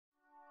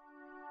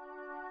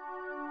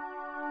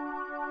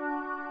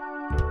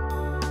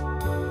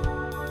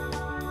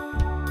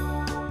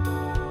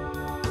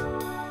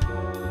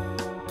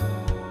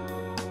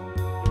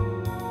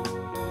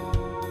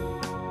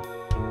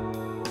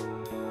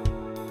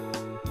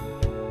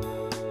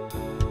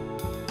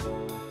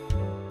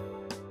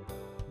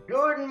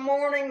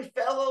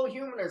fellow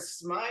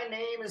humanists. My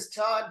name is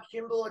Todd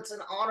Kimball. It's an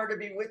honor to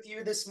be with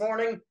you this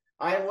morning.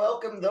 I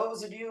welcome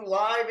those of you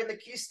live in the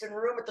Keystone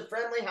Room at the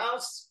Friendly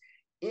House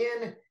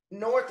in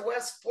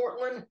Northwest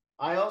Portland.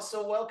 I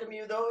also welcome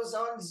you those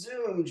on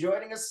Zoom,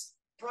 joining us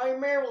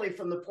primarily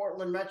from the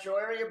Portland metro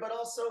area, but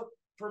also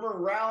from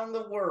around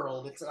the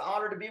world. It's an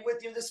honor to be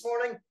with you this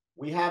morning.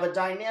 We have a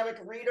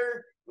dynamic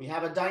reader. We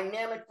have a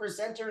dynamic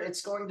presenter.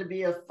 It's going to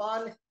be a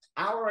fun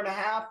hour and a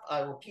half.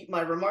 I will keep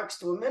my remarks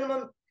to a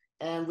minimum,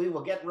 and we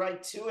will get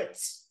right to it.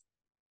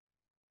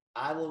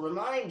 I will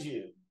remind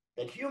you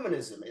that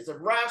humanism is a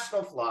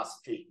rational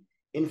philosophy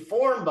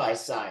informed by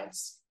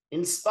science,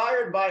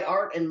 inspired by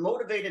art, and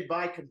motivated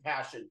by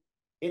compassion.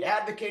 It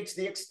advocates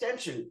the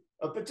extension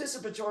of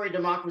participatory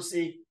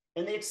democracy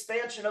and the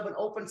expansion of an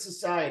open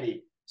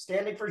society,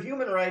 standing for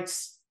human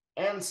rights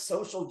and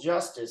social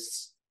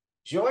justice.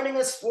 Joining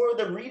us for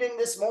the reading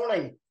this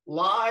morning,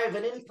 live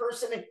and in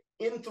person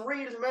in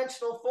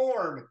three-dimensional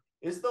form,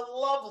 is the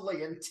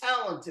lovely and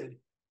talented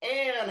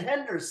Ann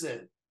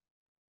Henderson.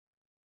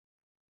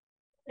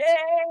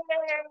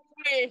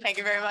 Yay! Thank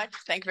you very much.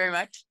 Thank you very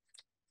much.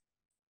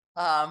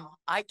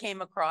 I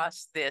came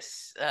across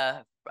this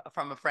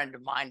from a friend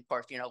of mine, of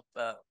course,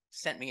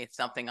 sent me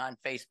something on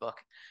Facebook,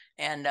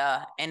 and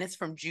it's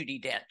from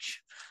Judi Dench.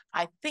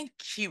 I think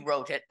she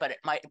wrote it, but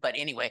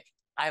anyway,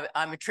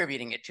 I'm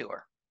attributing it to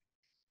her.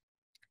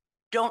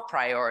 Don't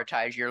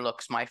prioritize your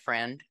looks, my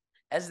friend,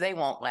 as they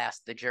won't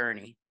last the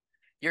journey.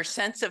 Your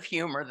sense of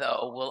humor,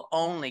 though, will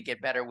only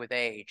get better with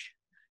age.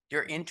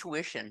 Your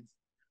intuition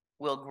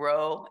will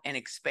grow and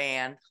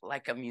expand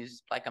like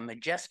a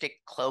majestic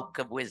cloak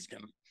of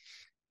wisdom.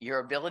 Your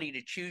ability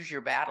to choose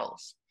your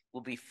battles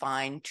will be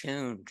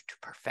fine-tuned to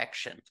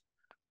perfection.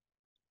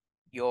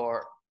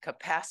 Your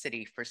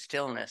capacity for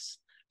stillness,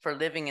 for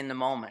living in the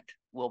moment,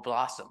 will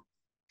blossom.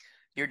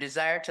 Your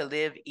desire to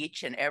live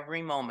each and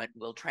every moment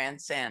will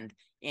transcend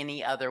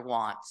any other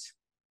wants.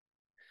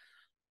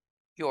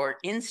 Your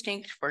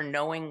instinct for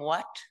knowing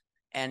what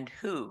and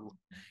who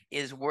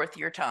is worth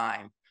your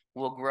time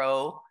will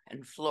grow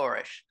and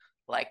flourish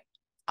like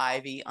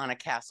ivy on a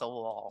castle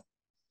wall.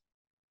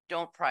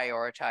 Don't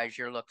prioritize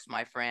your looks,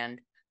 my friend.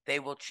 They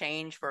will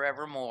change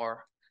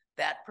forevermore.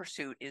 That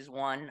pursuit is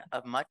one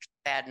of much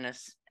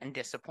sadness and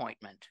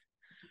disappointment.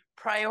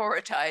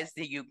 Prioritize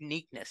the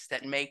uniqueness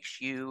that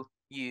makes you,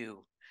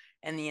 you,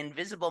 and the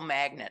invisible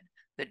magnet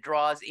that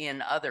draws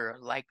in other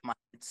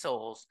like-minded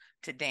souls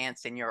to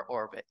dance in your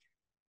orbit.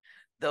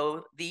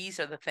 Though these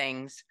are the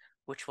things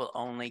which will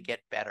only get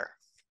better.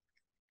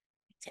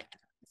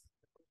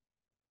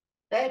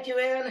 Thank you,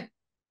 Ann.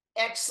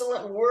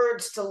 Excellent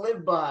words to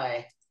live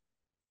by.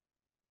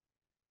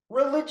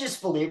 Religious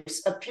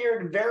beliefs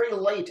appeared very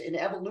late in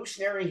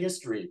evolutionary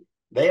history.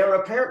 They are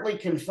apparently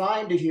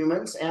confined to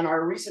humans and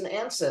our recent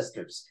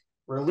ancestors.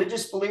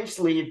 Religious beliefs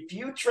leave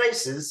few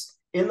traces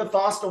in the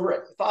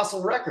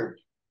fossil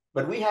record,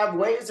 but we have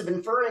ways of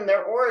inferring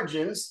their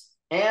origins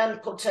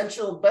and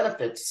potential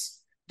benefits.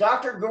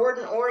 Dr.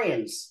 Gordon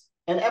Orians,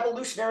 an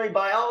evolutionary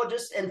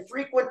biologist and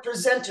frequent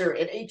presenter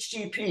at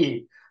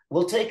HGP,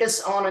 will take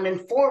us on an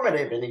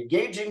informative and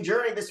engaging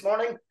journey this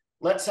morning.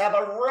 Let's have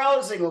a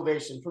rousing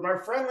ovation from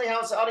our Friendly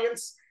House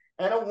audience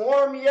and a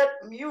warm yet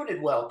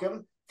muted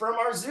welcome from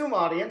our Zoom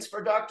audience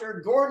for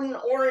Dr. Gordon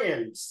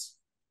Orians.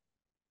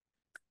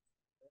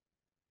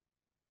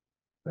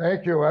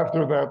 Thank you.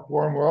 After that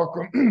warm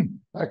welcome,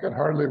 I can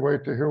hardly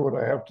wait to hear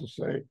what I have to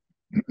say.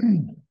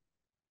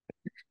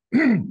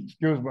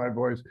 Excuse my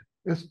voice.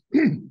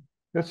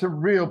 It's a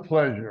real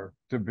pleasure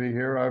to be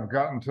here. I've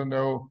gotten to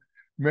know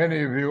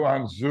many of you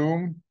on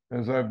Zoom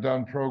as I've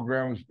done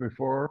programs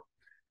before,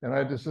 and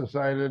I just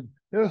decided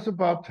it's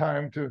about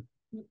time to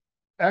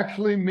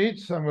actually meet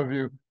some of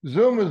you.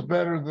 Zoom is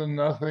better than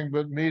nothing,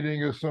 but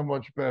meeting is so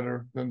much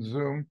better than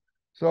Zoom.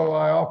 So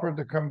I offered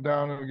to come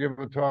down and give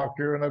a talk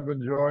here, and I've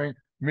been enjoying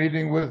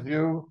meeting with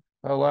you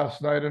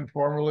last night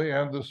informally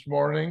and this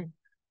morning,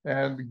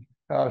 and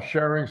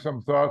sharing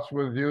some thoughts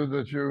with you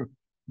that you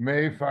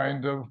may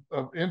find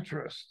of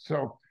interest.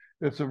 So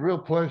it's a real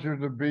pleasure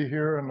to be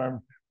here, and I'm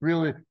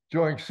really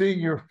enjoying seeing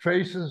your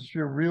faces,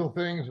 your real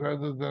things,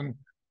 rather than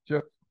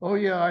just, oh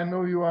yeah, I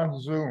know you on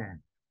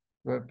Zoom.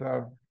 But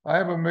I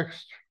have a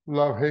mixed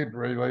love-hate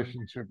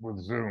relationship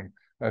with Zoom,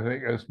 I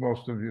think, as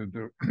most of you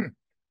do.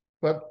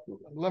 But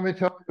let me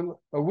tell you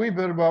a wee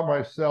bit about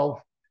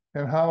myself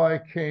and how I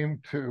came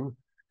to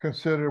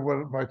consider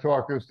what my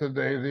talk is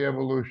today, the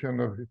evolution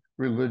of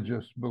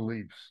religious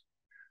beliefs.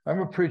 I'm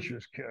a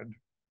preacher's kid.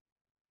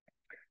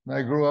 And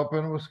I grew up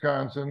in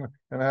Wisconsin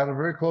and had a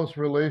very close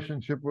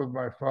relationship with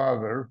my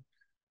father,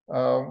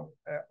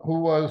 who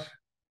was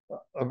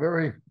a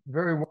very,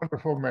 very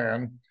wonderful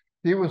man.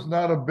 He was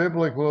not a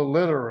biblical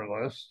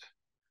literalist,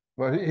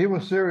 but he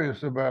was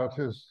serious about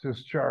his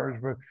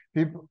charge. But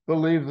he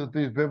believed that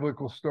these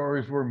biblical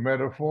stories were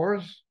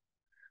metaphors.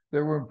 They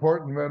were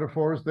important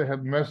metaphors. They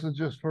had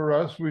messages for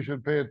us. We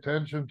should pay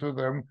attention to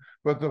them.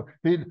 But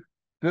he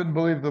didn't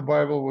believe the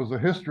Bible was a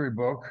history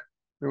book.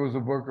 It was a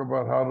book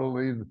about how to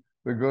lead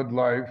the good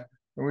life.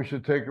 and we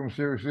should take them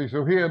seriously.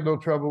 So he had no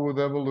trouble with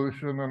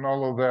evolution and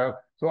all of that.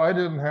 So I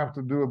didn't have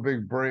to do a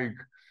big break.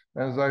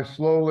 As I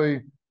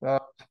slowly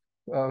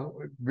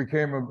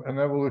became an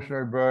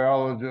evolutionary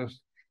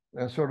biologist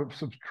and sort of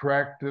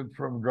subtracted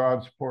from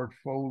God's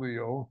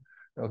portfolio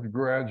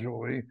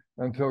gradually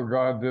until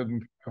God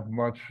didn't have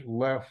much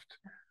left.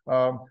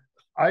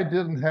 I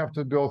didn't have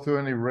to go through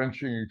any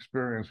wrenching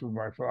experience with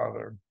my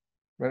father.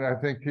 But I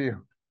think he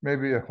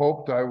maybe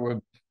hoped I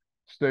would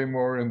stay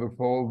more in the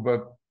fold,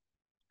 but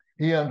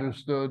he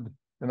understood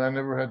and I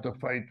never had to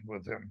fight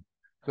with him.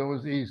 So it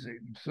was easy.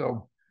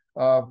 So,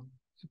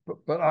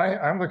 but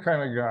I'm the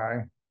kind of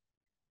guy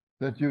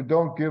that you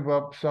don't give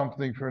up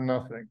something for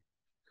nothing.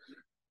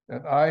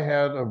 And I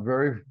had a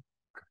very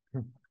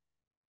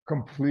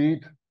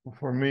complete,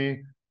 for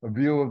me, a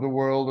view of the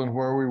world and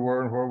where we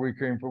were and where we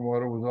came from,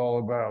 what it was all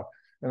about.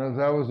 And as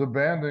I was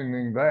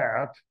abandoning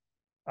that,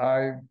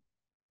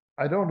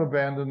 I don't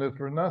abandon it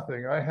for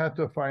nothing. I had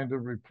to find a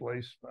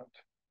replacement.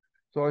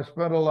 So I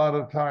spent a lot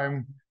of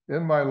time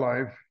in my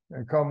life,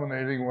 and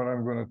culminating what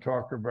I'm going to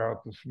talk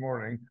about this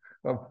morning,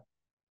 of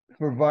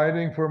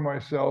providing for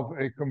myself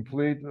a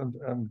complete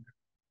and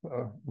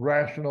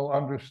rational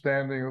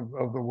understanding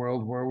of the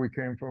world, where we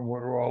came from,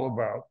 what we're all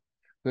about,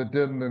 that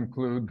didn't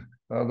include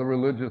the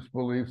religious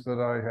beliefs that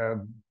I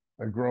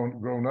had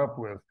grown up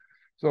with.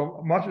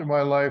 So much of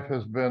my life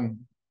has been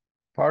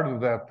part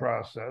of that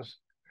process.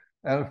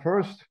 And at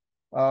first,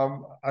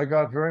 I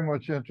got very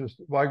much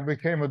interested. I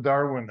became a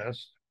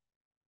Darwinist,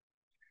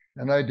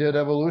 and I did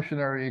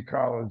evolutionary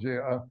ecology.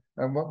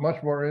 I'm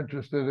much more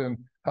interested in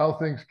how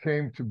things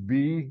came to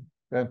be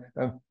and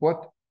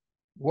what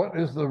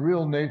is the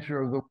real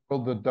nature of the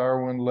world that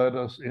Darwin led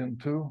us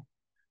into.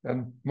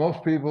 And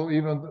most people,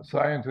 even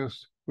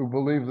scientists who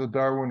believe that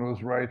Darwin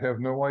was right, have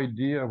no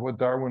idea what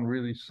Darwin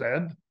really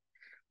said.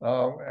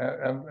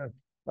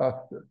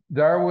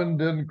 Darwin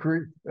didn't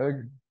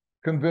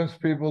convince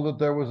people that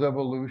there was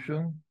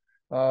evolution.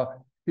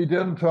 He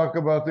didn't talk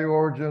about the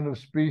origin of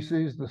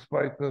species,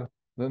 despite the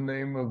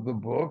name of the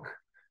book.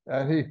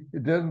 And he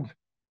didn't,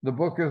 the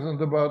book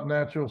isn't about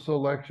natural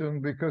selection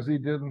because he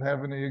didn't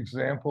have any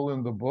example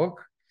in the book.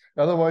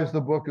 Otherwise,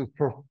 the book is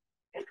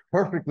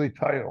perfectly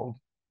titled.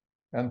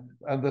 And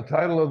the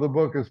title of the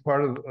book is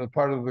part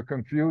of the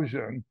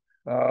confusion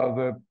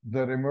that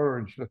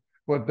emerged.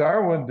 What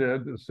Darwin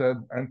did is said,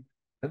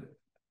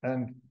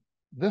 and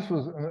this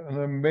was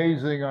an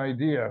amazing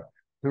idea.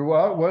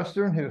 Throughout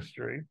Western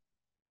history,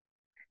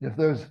 if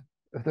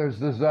there's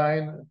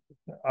design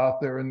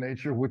out there in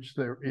nature, which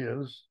there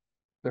is,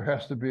 there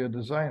has to be a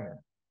designer.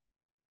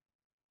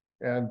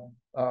 And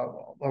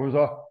there was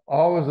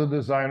always a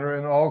designer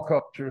in all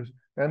cultures,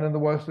 and in the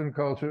Western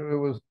culture, it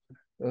was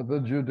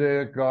the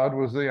Judaic God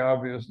was the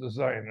obvious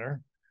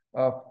designer.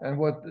 And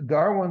what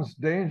Darwin's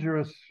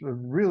dangerous,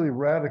 really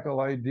radical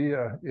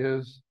idea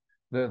is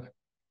that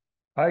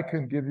I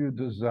can give you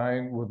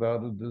design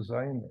without a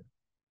designer.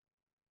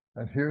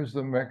 And here's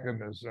the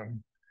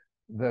mechanism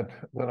that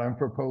I'm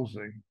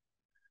proposing.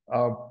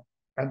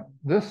 And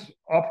this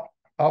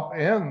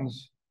upends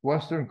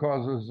Western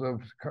causes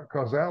of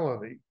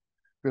causality,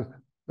 because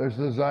there's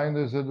design,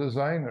 there's a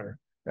designer.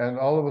 And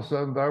all of a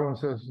sudden, Darwin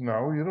says,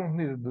 no, you don't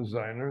need a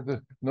designer. There's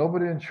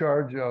nobody in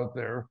charge out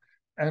there.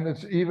 And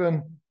it's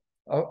even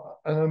an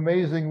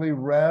amazingly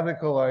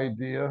radical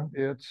idea.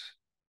 It's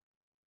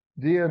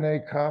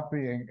DNA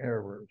copying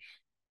errors.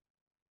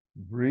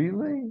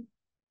 Really?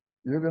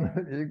 You're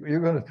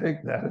gonna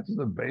take that as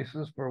the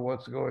basis for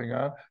what's going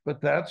on?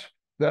 But that's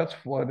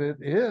what it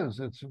is.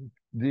 It's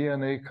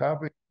DNA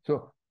copying.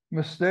 So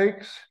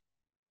mistakes,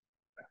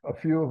 a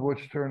few of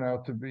which turn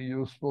out to be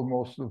useful,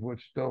 most of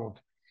which don't.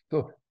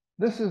 So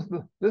this is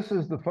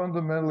the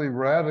fundamentally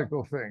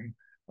radical thing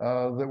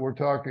that we're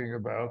talking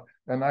about,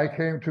 and I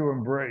came to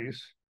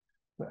embrace.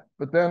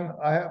 But then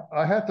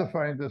I had to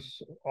find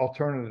this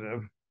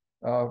alternative,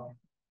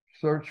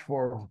 search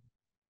for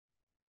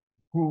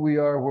who we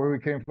are, where we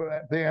came from,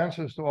 the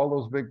answers to all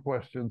those big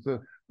questions that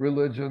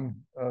religion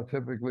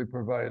typically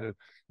provided.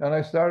 And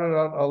I started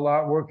out a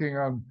lot working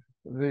on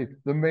the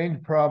main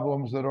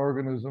problems that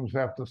organisms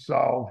have to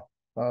solve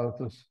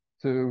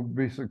to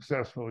be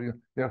successful. You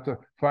have to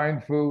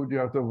find food, you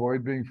have to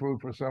avoid being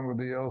food for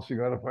somebody else, you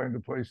got to find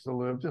a place to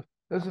live. Just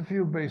there's a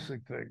few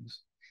basic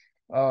things.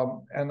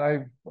 And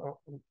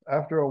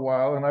after a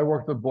while, and I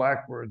worked with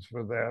blackbirds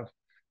for that,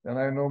 and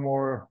I know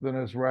more than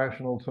is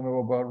rational to know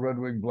about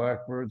red-winged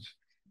blackbirds.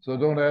 So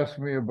don't ask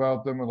me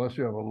about them unless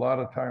you have a lot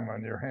of time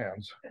on your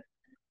hands.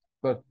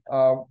 But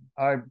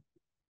I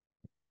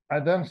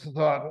then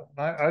thought,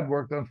 I'd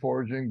worked on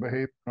foraging,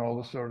 behavior, and all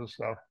this sort of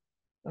stuff.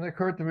 And it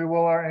occurred to me,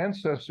 well, our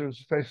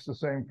ancestors faced the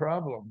same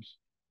problems.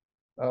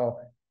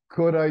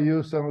 Could I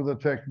use some of the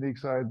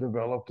techniques I had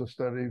developed to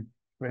study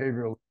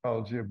behavioral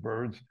ecology of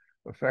birds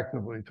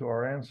effectively to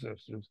our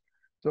ancestors?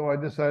 So I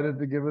decided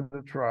to give it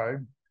a try.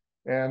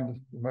 And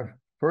my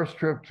first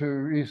trip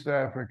to East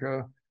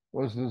Africa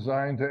was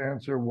designed to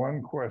answer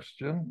one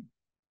question.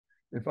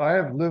 If I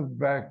had lived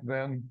back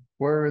then,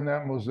 where in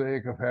that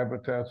mosaic of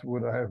habitats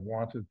would I have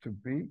wanted to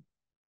be?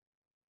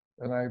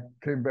 And I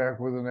came back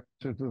with an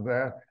answer to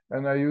that.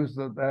 And I used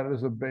that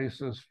as a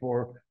basis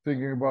for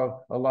thinking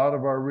about a lot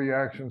of our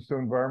reactions to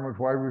environment,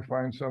 why we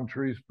find some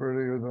trees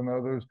prettier than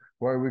others,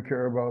 why we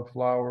care about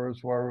flowers,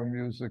 why we're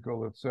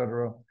musical,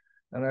 etc.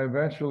 And I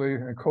eventually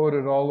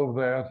encoded all of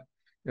that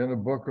in a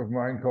book of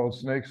mine called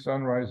Snake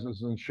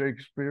Sunrises and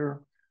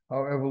Shakespeare,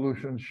 How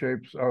Evolution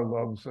Shapes Our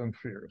Loves and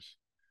Fears.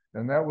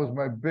 And that was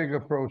my big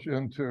approach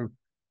into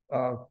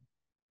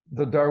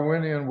the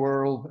Darwinian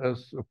world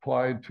as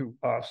applied to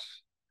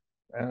us.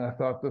 And I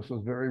thought this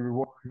was very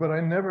rewarding, but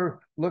I never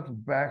looked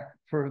back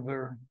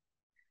further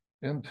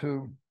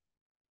into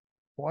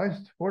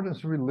where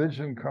does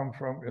religion come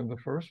from in the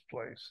first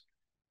place?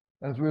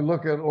 As we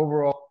look at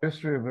overall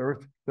history of the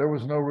Earth, there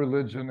was no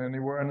religion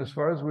anywhere. And as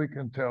far as we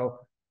can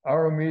tell,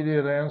 our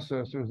immediate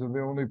ancestors are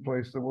the only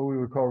place that what we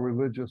would call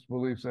religious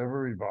beliefs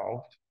ever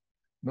evolved.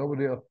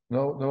 Nobody else,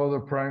 no other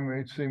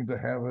primates seem to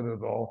have it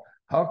at all.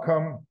 How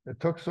come it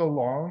took so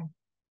long?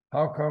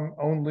 How come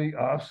only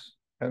us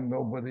and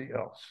nobody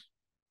else?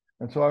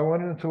 And so I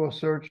went into a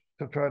search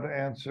to try to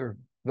answer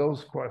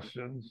those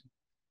questions.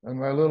 And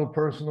my little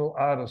personal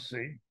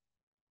odyssey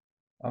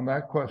on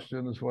that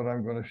question is what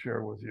I'm going to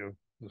share with you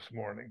this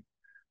morning.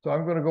 So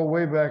I'm going to go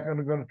way back and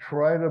I'm going to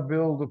try to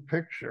build a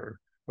picture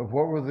of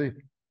what were the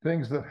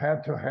things that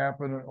had to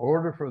happen in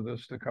order for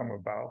this to come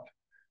about.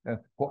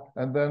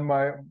 And then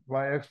my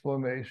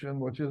explanation,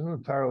 which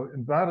isn't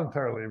not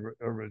entirely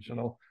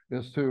original,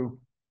 is to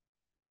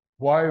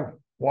why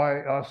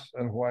us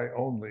and why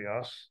only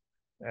us.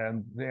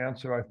 And the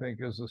answer, I think,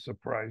 is a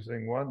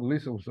surprising one. At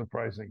least it was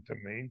surprising to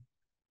me.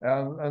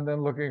 And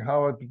then looking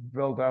how it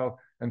built out,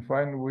 and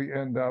finally we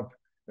end up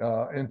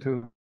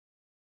into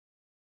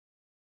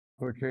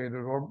complicated,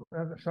 or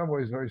in some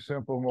ways very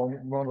simple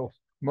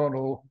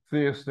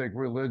monotheistic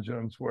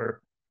religions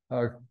where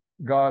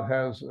God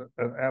has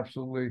an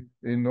absolutely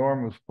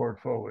enormous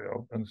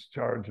portfolio and is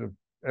in charge of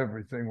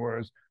everything,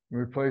 whereas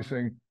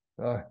replacing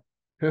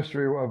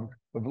history of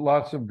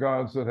lots of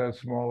gods that had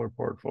smaller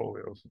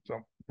portfolios.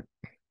 So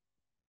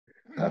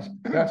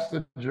that's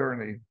the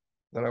journey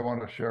that I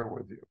want to share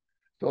with you.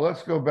 So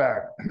let's go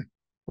back.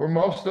 For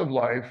most of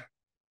life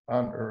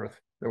on Earth,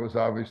 there was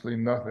obviously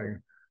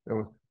nothing.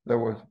 There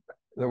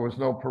was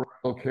no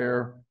parental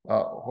care.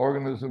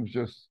 Organisms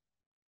just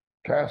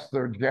cast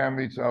their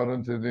gametes out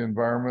into the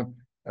environment,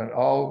 and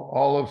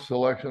all of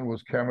selection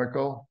was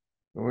chemical.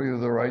 Either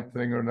the right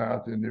thing or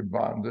not, and you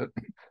bond it.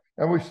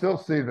 And we still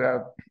see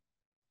that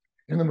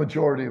in the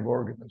majority of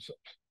organisms.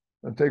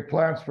 And take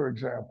plants, for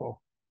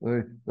example.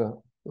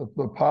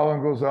 The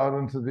pollen goes out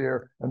into the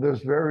air, and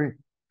there's very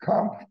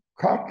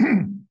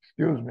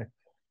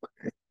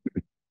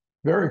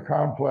very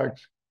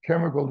complex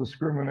chemical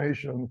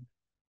discrimination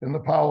in the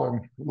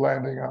pollen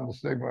landing on the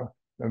stigma.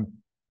 And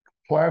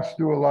plants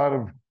do a lot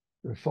of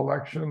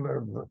selection.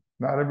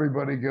 Not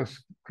everybody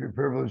gets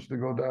privileged to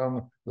go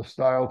down the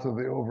style to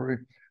the ovary,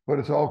 but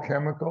it's all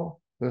chemical.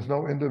 There's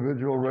no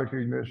individual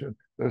recognition.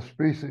 There's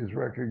species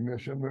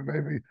recognition. There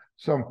may be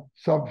some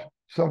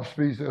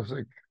subspecies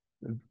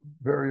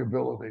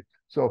variability.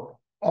 So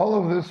all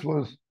of this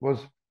was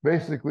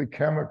basically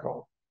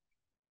chemical.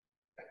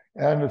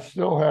 And it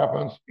still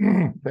happens,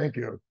 thank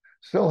you,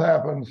 still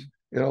happens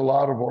in a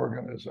lot of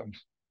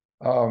organisms.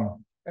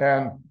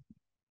 And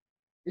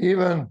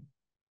even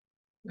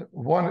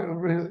what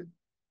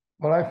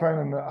I find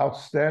an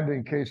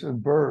outstanding case in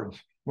birds,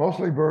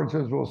 mostly birds,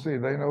 as we'll see,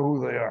 they know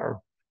who they are,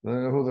 they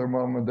know who their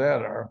mom and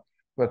dad are.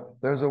 But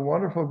there's a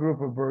wonderful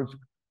group of birds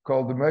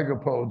called the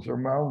megapodes, or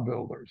mound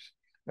builders.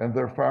 And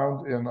they're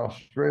found in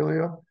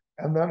Australia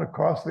and then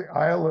across the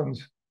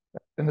islands,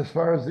 and as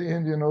far as the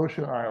Indian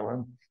Ocean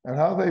island. And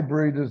how they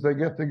breed is they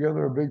get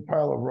together a big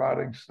pile of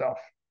rotting stuff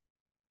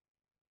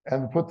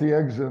and put the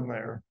eggs in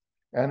there.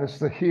 And it's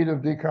the heat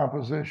of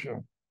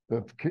decomposition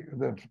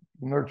that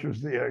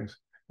nurtures the eggs.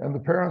 And the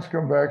parents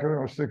come back and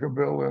they'll stick a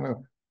bill in and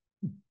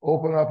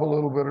open up a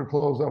little bit or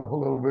close up a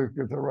little bit,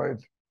 get the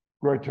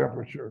right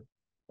temperature.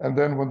 And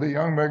then when the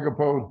young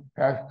megapode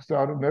hatches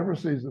out, it never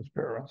sees its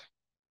parents,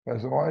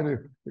 has no idea,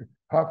 it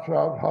hops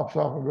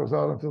off and goes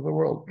out into the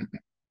world.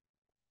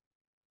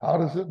 How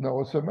does it know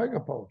it's a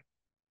megapode?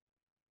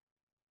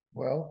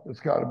 Well, it's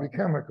got to be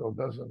chemical,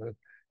 doesn't it?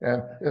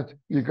 And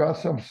you got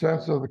some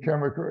sense of the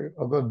chemical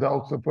of the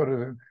adults that put it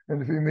in. And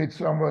if you meet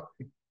somebody,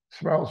 it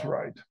smells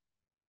right.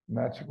 And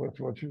that's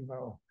what you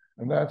know.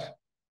 And that's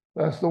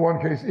the one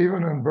case,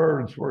 even in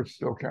birds, where it's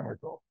still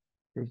chemical.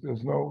 Because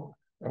there's no,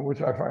 and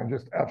which I find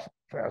just absolutely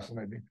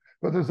fascinating.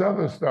 But there's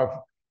other stuff.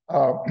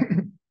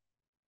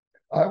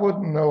 I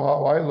wouldn't know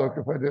how I look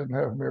if I didn't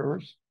have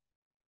mirrors.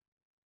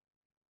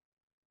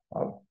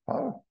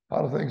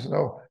 How do things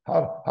know?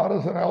 How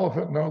does an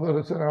elephant know that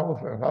it's an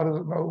elephant? How does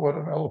it know what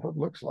an elephant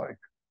looks like?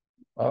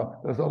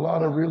 There's a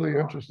lot of really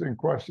interesting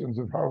questions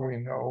of how we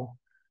know,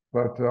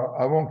 but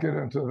I won't get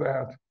into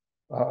that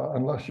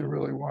unless you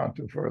really want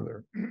to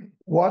further.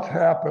 What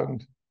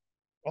happened?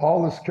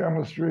 All this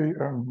chemistry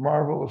and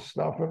marvelous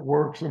stuff, it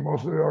works, and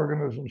most of the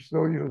organisms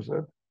still use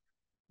it.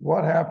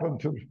 What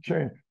happened to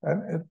change?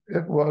 And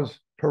it was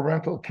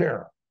parental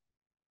care.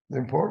 The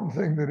important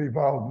thing that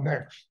evolved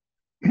next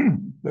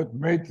that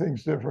made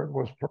things different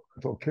was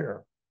parental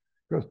care.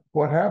 Because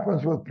what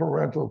happens with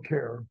parental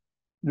care,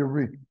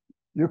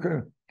 you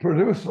can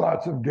produce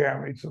lots of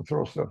gametes and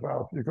throw stuff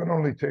out. You can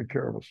only take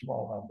care of a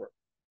small number.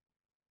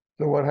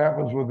 So what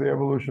happens with the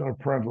evolution of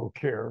parental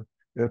care,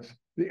 it's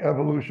the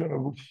evolution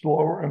of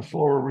slower and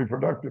slower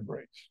reproductive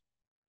rates,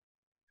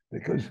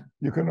 because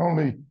you can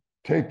only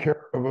take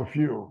care of a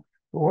few.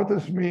 But what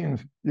this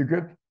means, you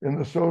get in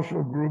the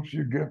social groups,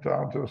 you get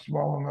down to a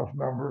small enough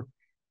number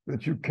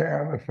that you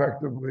can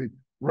effectively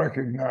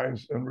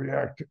recognize and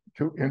react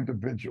to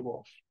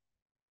individuals.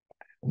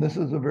 And this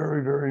is a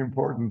very, very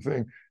important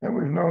thing. And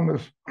we've known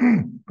this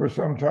for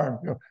some time.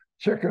 You know,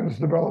 chickens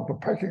develop a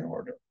pecking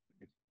order.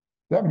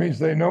 That means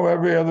they know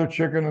every other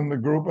chicken in the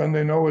group and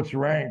they know its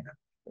rank.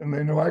 And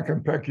they know I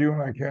can peck you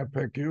and I can't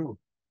peck you.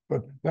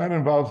 But that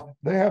involves,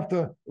 they have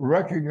to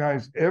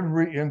recognize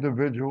every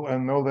individual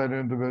and know that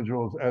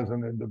individual as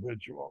an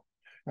individual.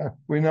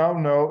 We now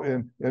know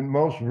in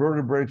most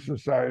vertebrate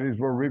societies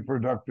where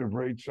reproductive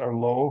rates are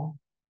low,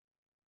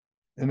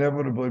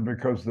 inevitably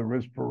because there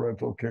is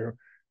parental care,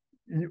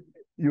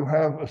 you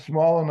have a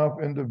small enough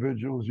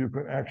individuals, you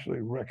can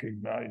actually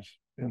recognize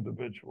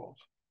individuals.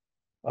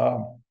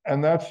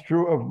 And that's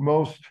true of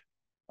most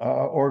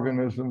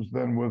organisms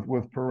then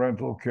with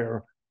parental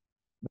care.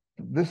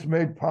 This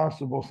made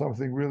possible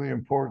something really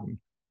important,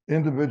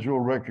 individual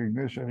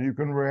recognition. You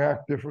can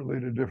react differently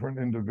to different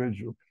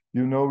individuals.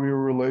 You know your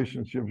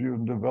relationships, you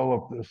can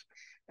develop this.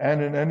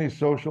 And in any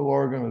social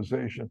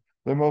organization,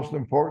 the most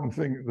important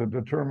thing that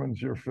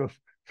determines your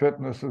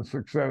fitness and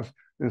success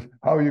is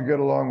how you get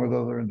along with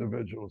other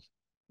individuals,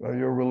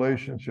 your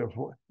relationships,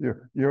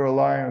 your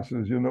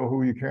alliances, you know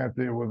who you can't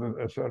deal with,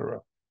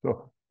 etc.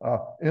 So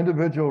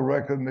individual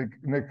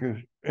recognition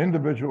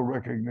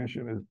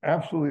is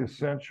absolutely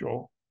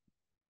essential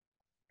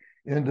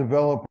in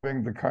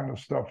developing the kind of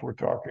stuff we're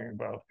talking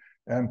about.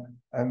 And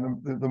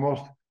the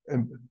most,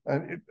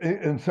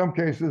 in some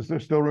cases, there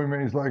still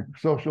remains like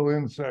social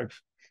insects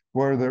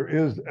where there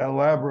is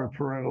elaborate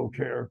parental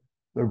care.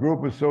 The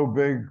group is so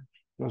big,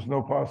 there's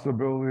no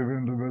possibility of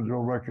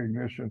individual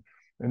recognition.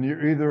 And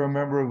you're either a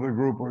member of the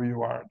group or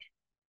you aren't.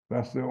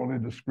 That's the only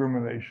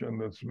discrimination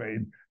that's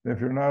made. If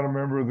you're not a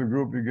member of the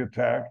group, you get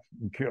attacked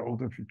and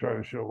killed if you try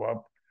to show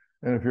up.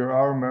 And if you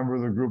are a member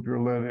of the group,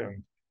 you're let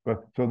in.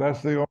 But so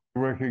that's the only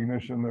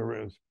recognition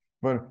there is.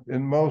 But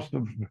in most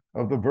of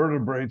the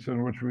vertebrates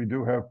in which we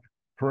do have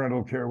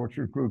parental care, which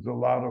includes a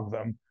lot of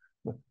them,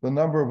 the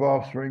number of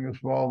offspring is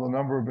small, the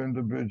number of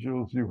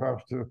individuals you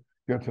have to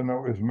get to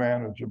know is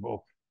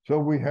manageable. So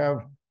we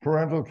have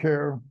parental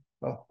care,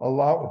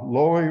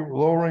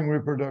 lowering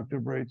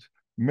reproductive rates,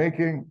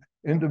 making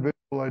individual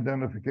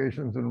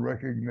identifications and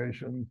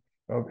recognition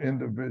of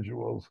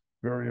individuals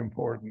very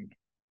important.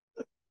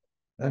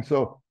 And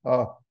so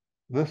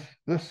this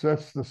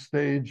sets the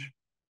stage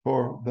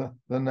for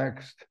the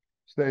next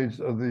stage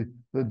of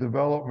the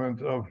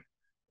development of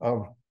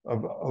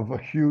a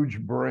huge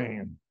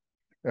brain.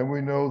 And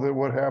we know that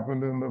what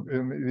happened in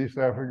the East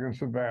African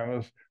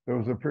savannas, there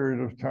was a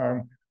period of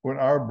time when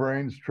our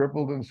brains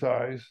tripled in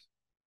size,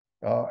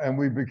 and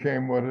we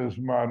became what is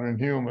modern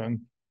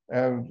human.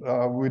 And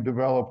we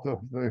developed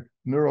the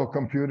neural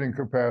computing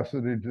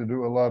capacity to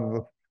do a lot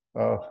of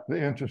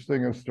the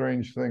interesting and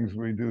strange things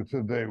we do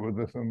today with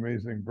this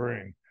amazing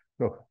brain.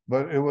 So,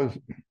 but it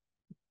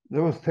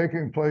was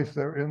taking place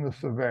there in the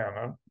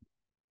savannah,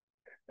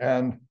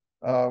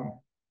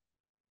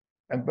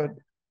 but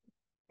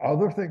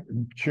other things,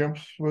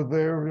 chimps were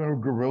there, you know,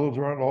 gorillas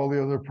around, all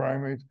the other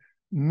primates.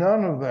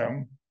 None of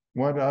them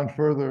went on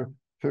further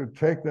to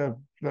take that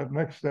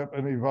next step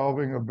in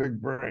evolving a big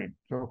brain.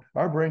 So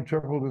our brain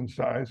tripled in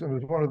size, and it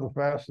was one of the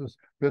fastest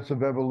bits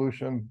of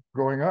evolution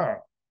going on.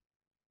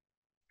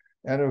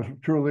 And it was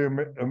truly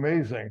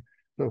amazing.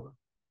 So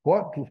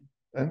what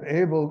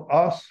enabled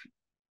us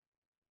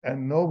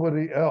and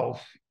nobody else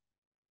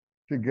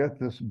to get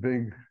this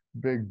big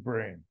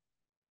brain?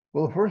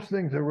 Well, the first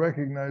thing to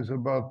recognize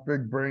about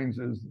big brains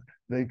is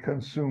they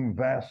consume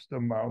vast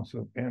amounts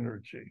of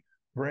energy.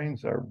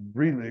 Brains are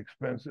really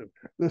expensive.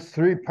 This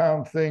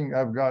 3-pound thing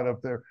I've got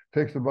up there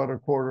takes about a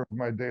quarter of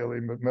my daily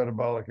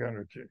metabolic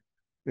energy.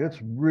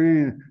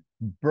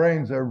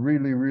 Brains are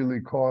really,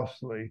 really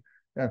costly.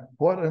 And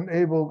what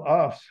enabled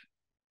us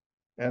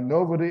and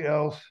nobody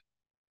else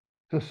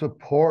to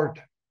support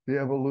the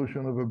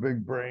evolution of a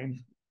big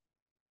brain?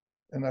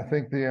 And I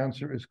think the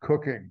answer is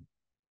cooking.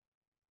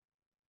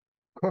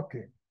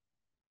 Cooking.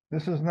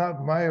 This is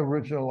not my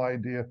original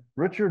idea.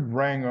 Richard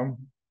Wrangham,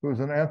 who's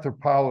an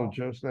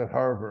anthropologist at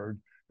Harvard,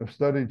 has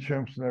studied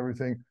chimps and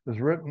everything, has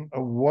written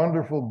a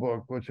wonderful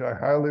book, which I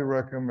highly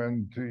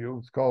recommend to you.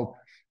 It's called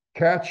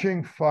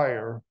Catching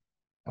Fire,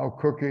 How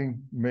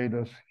Cooking Made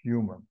Us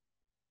Human.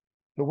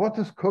 So what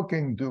does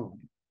cooking do?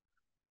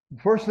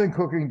 The first thing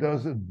cooking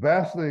does, it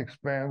vastly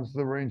expands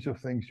the range of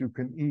things you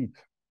can eat.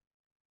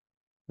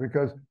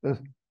 Because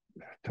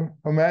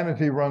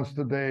humanity runs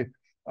today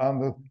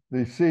on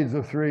the seeds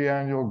of 3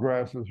 annual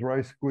grasses,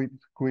 rice, wheat,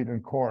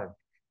 and corn,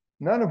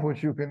 none of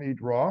which you can eat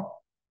raw.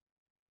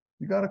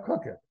 you got to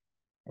cook it,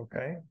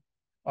 okay?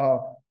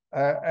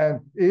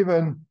 And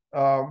even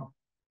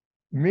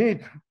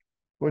meat,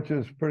 which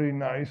is pretty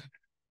nice.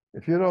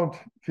 If you don't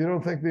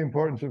think the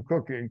importance of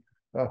cooking,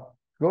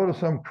 go to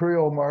some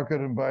Creole market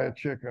and buy a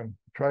chicken.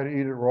 Try to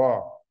eat it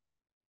raw.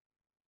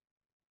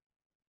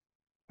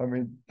 I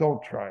mean,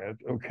 don't try it,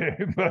 okay?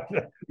 But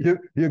you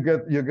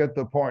get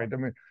the point. I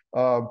mean,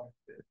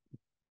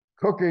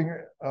 cooking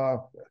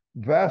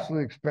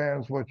vastly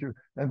expands what you.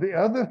 And the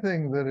other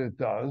thing that it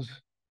does,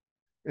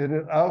 it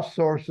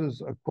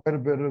outsources quite a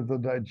bit of the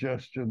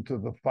digestion to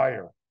the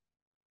fire.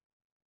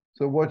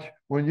 So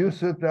when you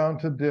sit down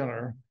to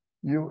dinner,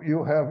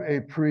 you have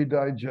a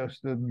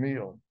pre-digested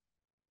meal.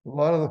 A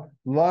lot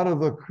of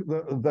the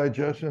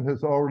digestion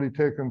has already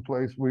taken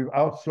place. We've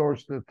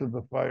outsourced it to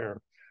the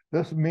fire.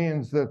 This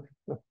means that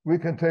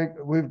we've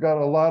got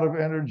a lot of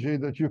energy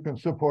that you can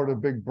support a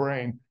big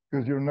brain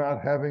because you're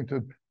not having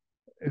to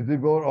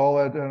devote all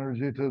that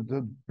energy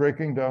to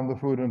breaking down the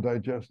food and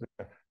digesting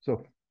it.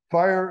 So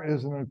fire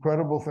is an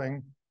incredible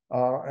thing.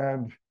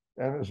 And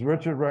as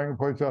Richard Wrangham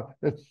points out,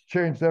 it's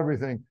changed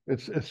everything.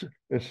 It's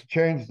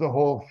changed the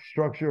whole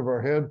structure of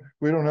our head.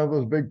 We don't have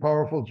those big,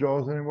 powerful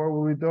jaws anymore.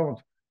 Well, we don't.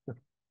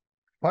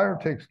 Fire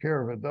takes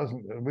care of it,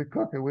 doesn't it? We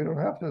cook it. We don't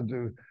have to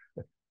do.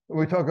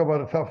 We talk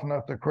about a tough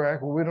nut to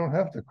crack. Well, we don't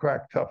have to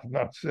crack tough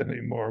nuts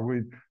anymore.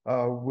 We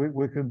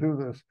can do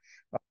this,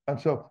 and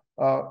so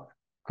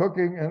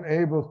cooking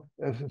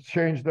has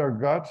changed our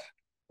guts.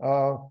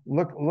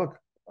 Look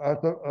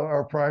at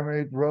our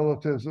primate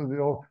relatives of the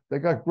old. They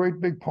got great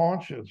big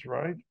paunches,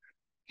 right?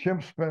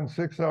 Chimps spend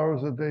 6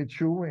 hours a day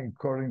chewing,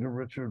 according to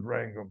Richard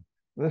Wrangham.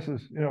 This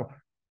is,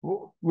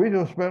 we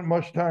don't spend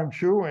much time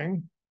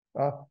chewing.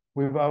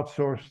 We've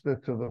outsourced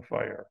it to the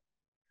fire.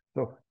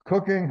 So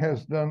cooking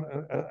has done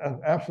an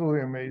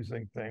absolutely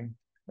amazing thing.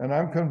 And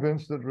I'm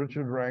convinced that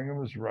Richard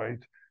Wrangham is right,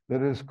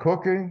 that is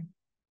cooking,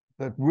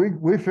 that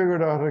we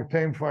figured out how to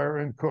tame fire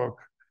and cook.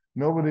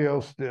 Nobody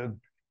else did.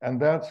 And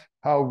that's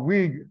how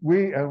we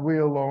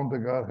alone to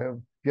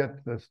God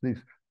get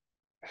these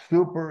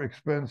super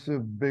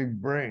expensive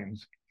big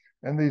brains.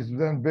 And these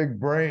then big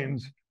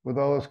brains with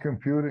all this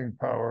computing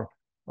power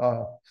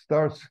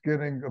starts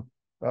getting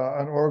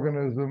an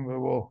organism that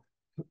will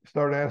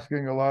start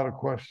asking a lot of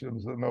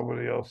questions that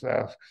nobody else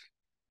asks.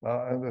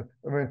 Dogs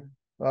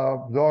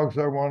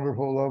are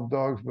wonderful, love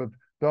dogs, but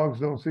dogs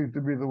don't seem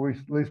to be the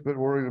least bit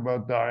worried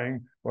about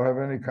dying or have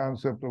any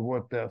concept of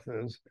what death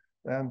is.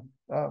 And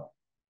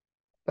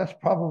that's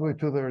probably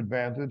to their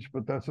advantage,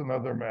 but that's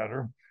another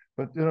matter.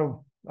 But,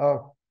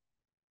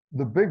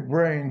 the big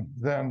brain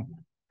then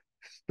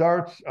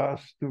starts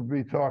us to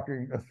be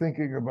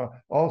thinking about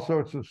all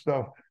sorts of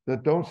stuff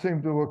that don't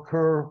seem to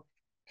occur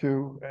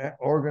to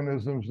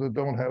organisms that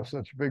don't have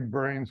such big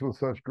brains with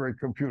such great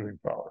computing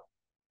power.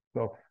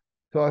 So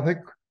I think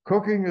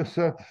cooking has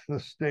set the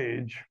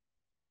stage,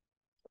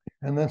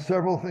 and then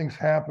several things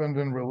happened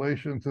in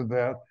relation to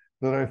that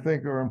I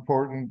think are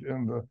important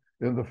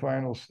in the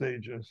final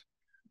stages.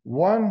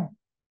 One,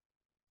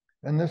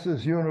 and this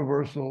is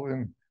universal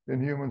in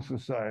human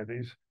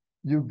societies,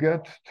 you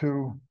get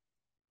to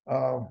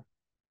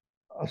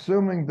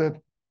assuming that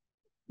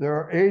there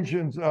are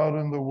agents out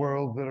in the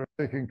world that are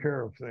taking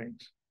care of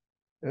things.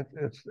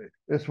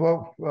 It's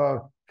what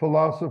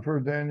philosopher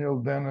Daniel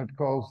Dennett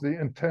calls the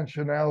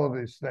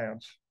intentionality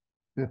stance.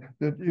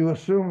 That you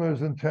assume there's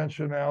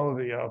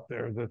intentionality out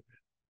there,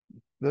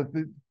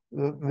 that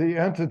the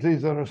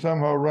entities that are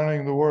somehow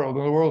running the world,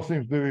 and the world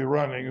seems to be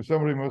running, and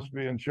somebody must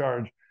be in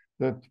charge,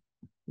 that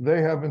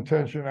they have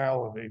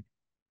intentionality.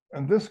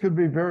 And this could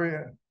be very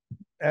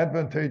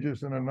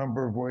advantageous in a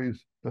number of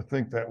ways to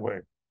think that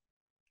way.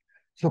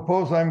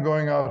 Suppose I'm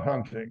going out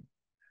hunting,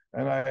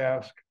 and I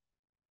ask,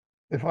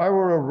 if I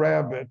were a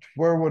rabbit,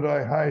 where would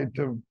I hide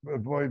to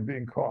avoid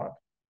being caught?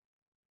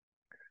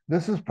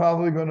 This is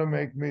probably going to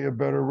make me a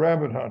better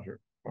rabbit hunter,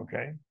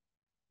 okay?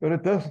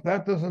 But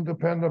that doesn't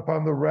depend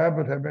upon the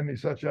rabbit have any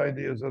such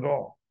ideas at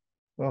all.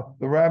 Well,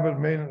 the rabbit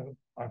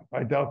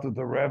I doubt that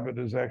the rabbit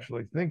is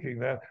actually thinking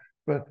that,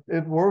 but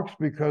it works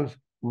because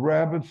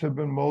rabbits have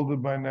been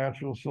molded by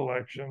natural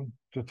selection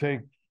to take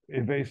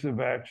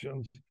evasive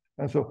actions.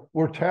 And so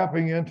we're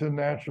tapping into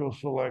natural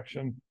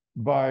selection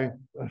by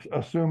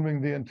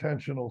assuming the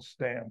intentional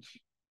stance.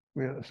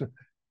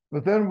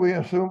 But then we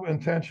assume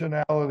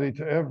intentionality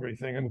to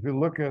everything. And if you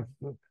look at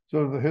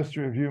sort of the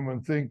history of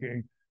human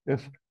thinking,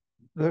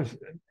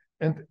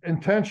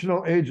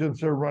 intentional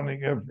agents are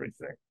running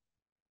everything.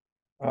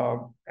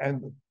 The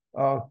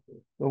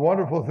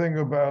wonderful thing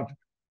about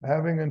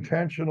having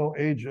intentional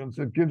agents,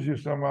 it gives you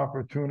some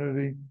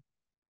opportunity.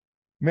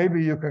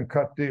 Maybe you can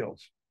cut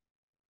deals.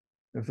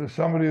 If there's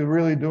somebody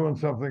really doing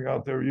something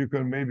out there, you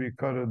can maybe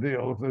cut a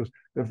deal.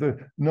 If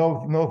there's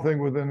no thing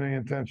with any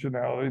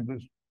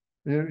intentionality,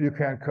 you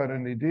can't cut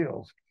any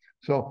deals.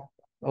 So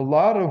a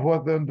lot of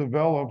what then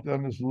developed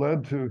and has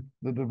led to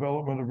the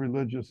development of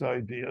religious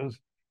ideas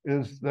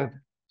is that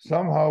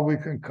somehow we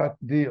can cut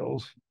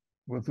deals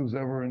with who's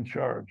ever in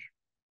charge.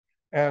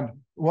 And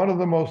one of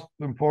the most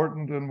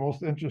important and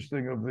most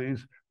interesting of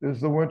these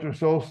is the winter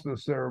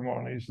solstice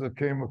ceremonies that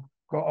came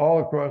all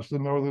across the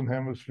Northern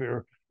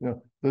Hemisphere. You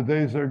know, the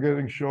days are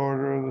getting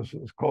shorter, this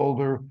is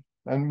colder,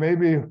 and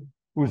maybe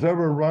who's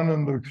ever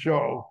running the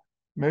show,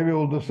 maybe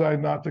we'll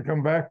decide not to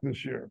come back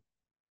this year.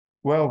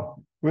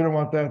 Well, we don't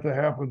want that to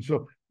happen,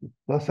 so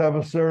let's have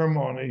a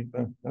ceremony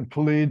and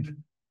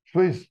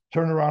please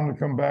turn around and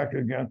come back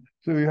again.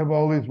 So you have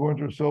all these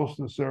winter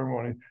solstice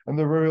ceremonies, and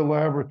they're very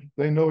elaborate.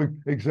 They know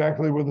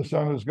exactly where the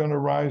sun is going to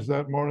rise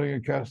that morning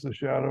and cast a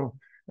shadow.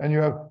 And you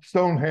have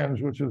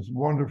Stonehenge, which is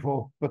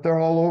wonderful, but they're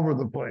all over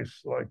the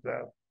place like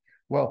that.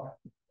 Well,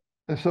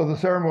 so the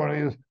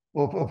ceremony is,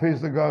 well,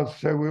 appease the gods,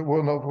 say,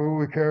 we'll know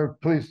we care,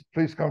 please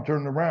come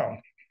turn around.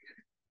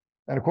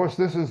 And of course,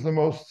 this is the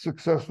most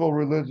successful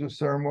religious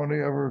ceremony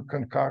ever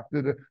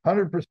concocted,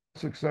 100%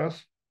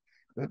 success.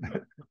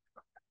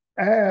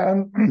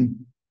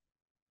 And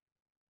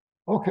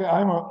okay,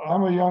 I'm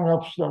a young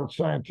upstart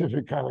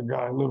scientific kind of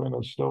guy living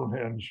at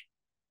Stonehenge,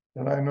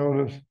 and I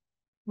noticed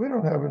we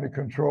don't have any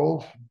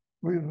controls.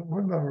 We've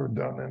never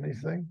done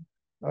anything.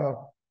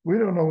 We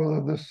don't know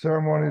whether this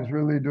ceremony is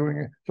really doing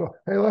it. So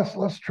hey,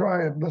 let's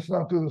try it. Let's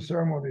not do the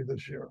ceremony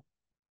this year.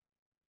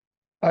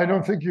 I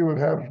don't think you would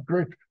have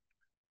great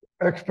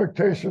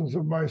expectations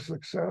of my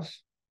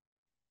success.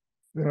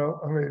 You know,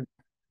 I mean,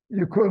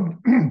 you couldn't,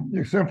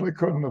 you simply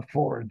couldn't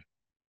afford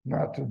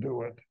not to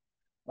do it.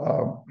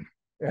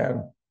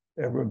 And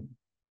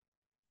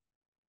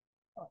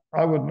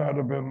I would not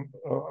have been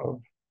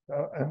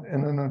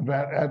in an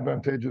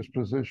advantageous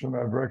position.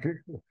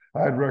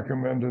 I'd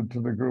recommended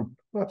to the group,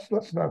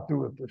 let's not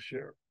do it this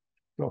year.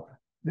 So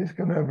these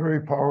can have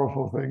very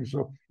powerful things.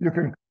 So you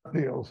can cut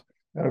deals.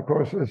 And of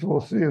course, as we'll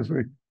see as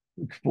we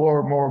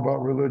explore more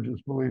about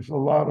religious beliefs, a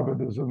lot of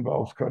it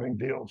involves cutting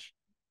deals.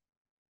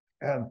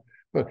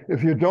 But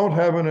if you don't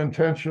have an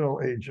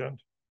intentional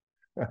agent,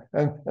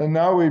 and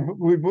now we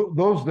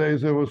those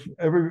days it was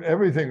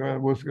everything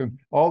was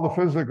all the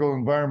physical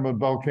environment,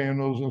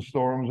 volcanoes and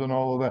storms and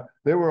all of that,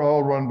 they were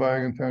all run by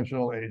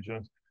intentional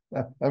agents.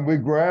 And we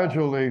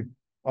gradually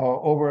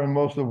over in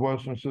most of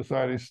Western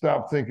society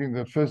stopped thinking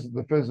that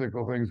the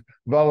physical things,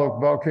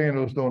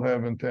 volcanoes don't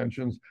have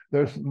intentions.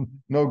 There's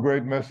no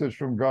great message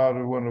from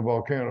God when a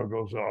volcano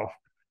goes off.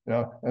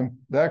 Yeah, and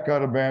that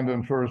got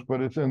abandoned first,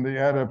 but it's in the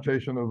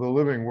adaptation of the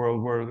living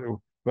world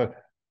but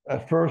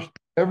at first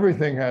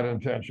everything had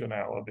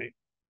intentionality.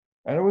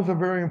 And it was a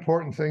very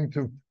important thing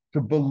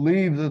to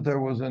believe that there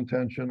was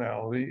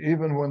intentionality,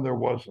 even when there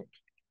wasn't.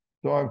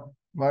 So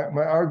my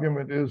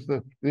argument is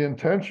that the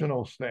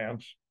intentional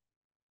stance,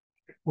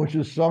 which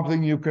is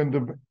something you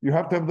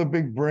have to have the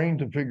big brain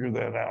to figure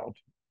that out,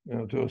 you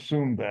know, to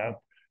assume that.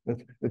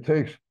 It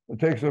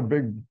takes a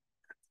big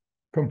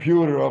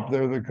computer up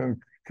there that can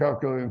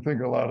calculate and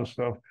think a lot of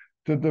stuff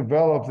to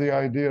develop the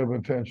idea of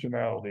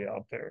intentionality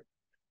out there.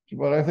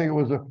 But I think it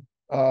was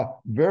a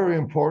very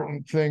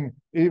important thing,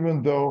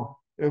 even though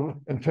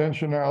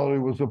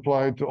intentionality was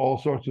applied to all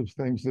sorts of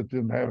things that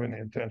didn't have any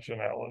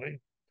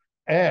intentionality.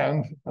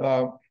 And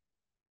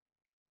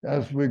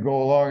as we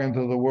go along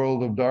into the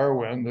world of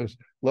Darwin, there's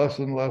less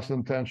and less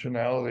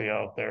intentionality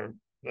out there,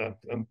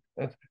 and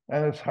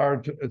it's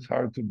hard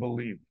to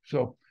believe.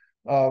 So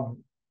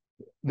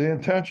the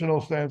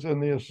intentional stance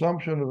and the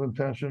assumption of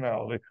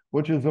intentionality,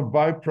 which is a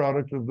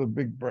byproduct of the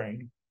big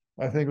brain,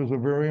 I think was a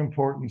very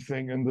important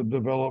thing in the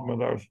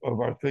development of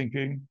our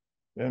thinking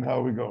and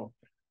how we go.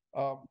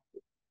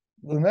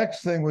 The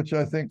next thing, which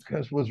I think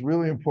was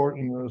really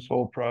important in this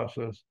whole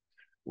process,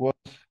 was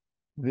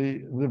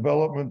the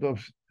development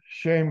of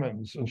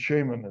shamans and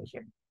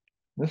shamanism.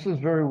 This is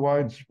very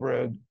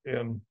widespread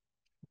in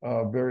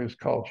various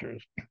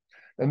cultures.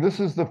 And this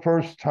is the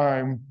first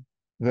time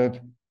that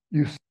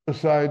you set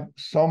aside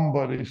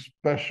somebody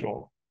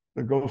special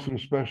that goes through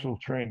special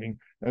training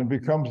and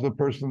becomes the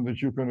person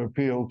that you can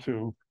appeal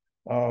to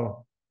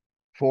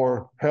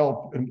for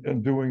help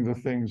in doing the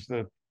things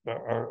that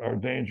are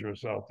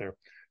dangerous out there.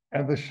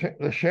 And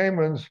the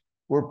shamans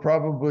were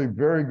probably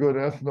very good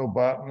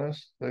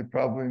ethnobotanists. They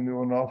probably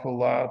knew an awful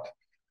lot.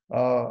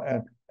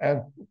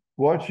 And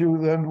what you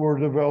then were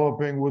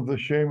developing with the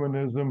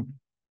shamanism,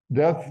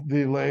 death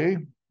delay,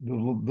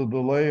 the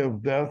delay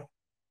of death,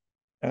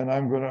 and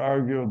I'm going to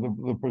argue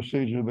the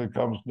procedure that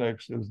comes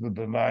next is the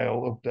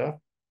denial of death.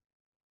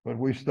 But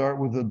we start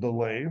with the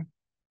delay.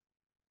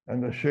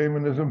 And the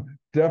shamanism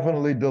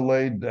definitely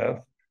delayed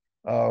death.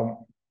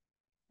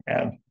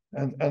 And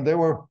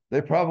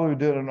they probably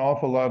did an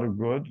awful lot of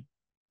good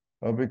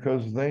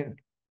because they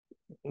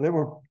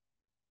were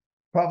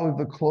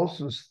probably the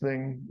closest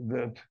thing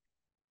that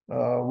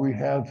we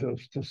had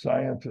to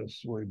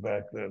scientists way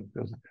back then.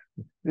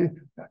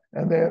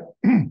 And they're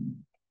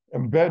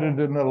embedded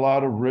in a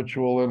lot of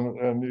ritual,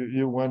 and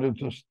you went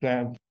into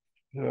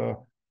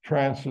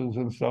trances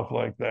and stuff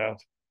like that,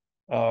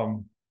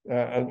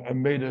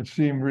 and made it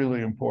seem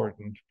really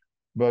important.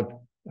 But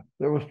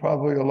there was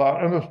probably a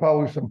lot, and there's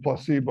probably some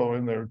placebo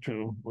in there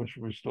too, which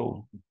we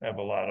still have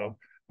a lot of.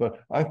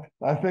 But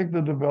I think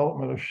the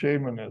development of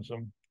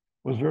shamanism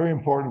was very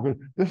important,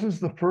 because this is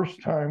the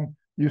first time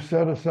you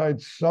set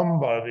aside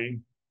somebody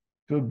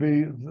to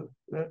be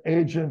the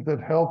agent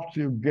that helps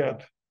you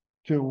get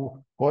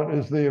to what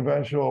is the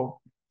eventual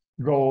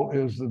goal,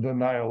 is the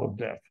denial of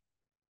death.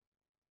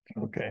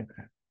 Okay,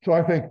 so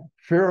I think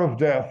fear of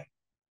death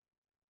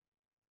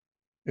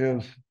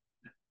is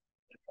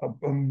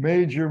a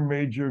major,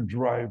 major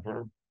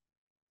driver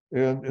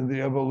in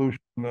the evolution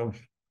of.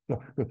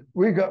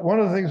 We got one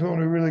of the things when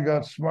we really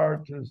got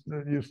smart is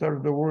that you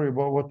started to worry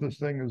about what this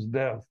thing is,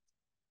 death.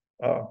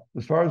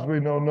 As far as we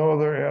know, no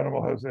other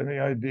animal has any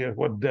idea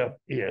what death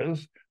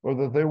is, or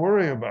that they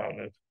worry about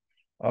it.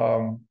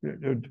 I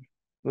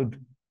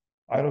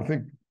don't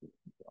think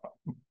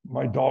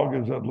my dog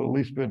is at the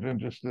least bit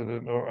interested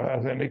in or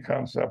has any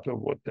concept of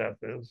what death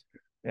is,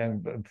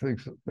 and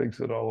thinks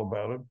it all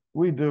about it.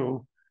 We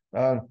do,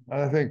 and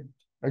I think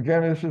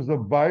again, this is the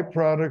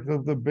byproduct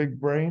of the big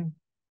brain,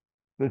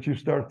 that you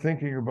start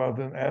thinking about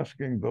and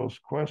asking those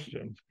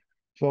questions.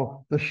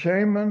 So the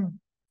shaman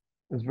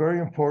is very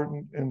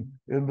important in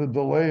the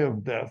delay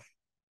of death.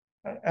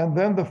 And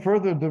then the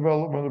further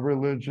development of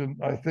religion,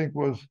 I think,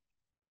 was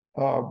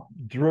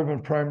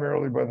driven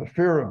primarily by the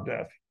fear of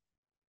death.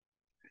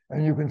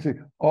 And you can see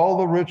all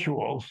the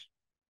rituals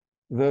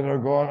that are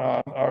going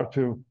on are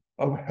to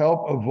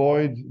help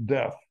avoid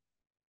death.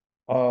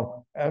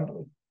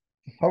 And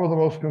some of the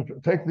most,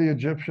 take the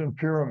Egyptian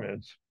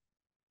pyramids.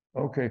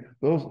 Okay,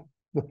 those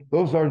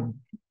are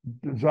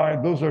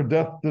designed, those are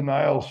death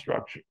denial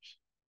structures.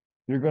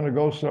 You're going to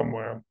go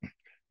somewhere.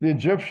 The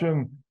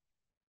Egyptian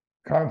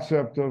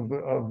concept of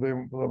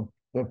the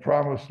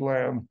promised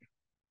land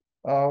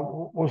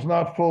was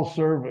not full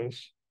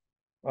service,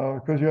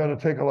 because you had to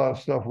take a lot of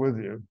stuff with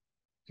you.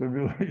 So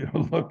if you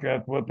look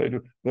at what they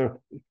do,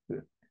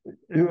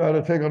 you had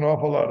to take an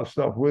awful lot of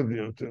stuff with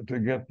you to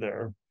get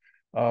there,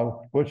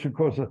 which of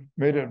course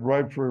made it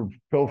ripe for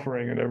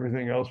pilfering and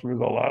everything else,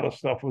 because a lot of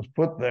stuff was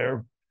put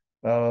there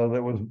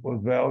that was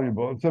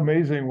valuable. It's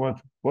amazing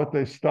what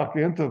they stuck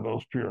into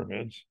those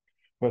pyramids,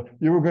 but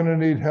you were going to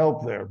need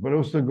help there. But it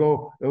was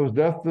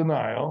death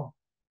denial,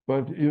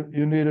 but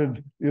you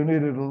needed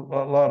a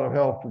lot of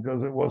help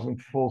because it wasn't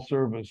full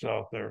service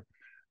out there.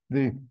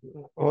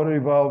 What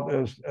evolved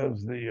as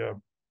the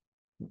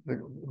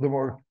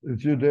more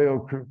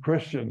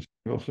Judeo-Christian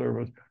single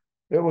service,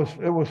 it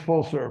was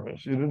full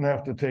service. You didn't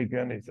have to take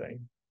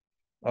anything,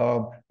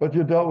 but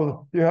you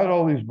had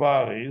all these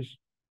bodies.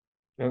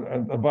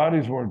 And the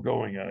bodies weren't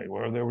going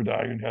anywhere. They were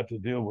dying, and you had to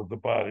deal with the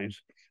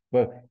bodies.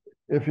 But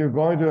if you're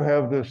going to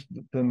have this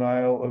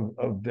denial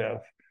of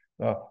death,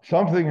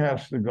 something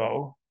has to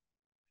go.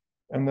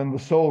 And then the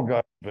soul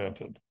got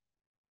invented.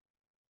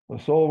 The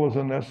soul was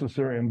a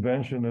necessary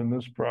invention in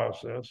this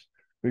process,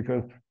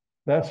 because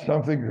that's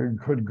something that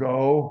could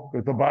go,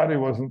 but the body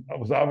was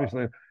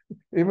obviously,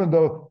 even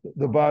though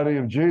the body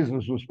of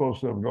Jesus was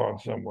supposed to have gone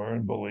somewhere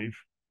in belief,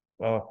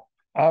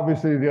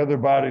 obviously the other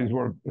bodies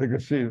they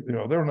could see,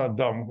 they're not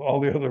dumb. All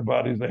the other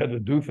bodies, they had to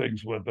do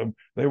things with them.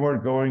 They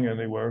weren't going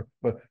anywhere,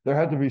 but there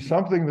had to be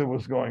something that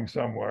was going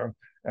somewhere.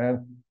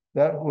 And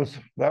that was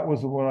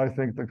when I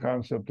think the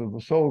concept of the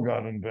soul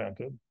got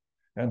invented.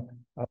 And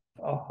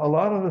a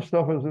lot of the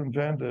stuff is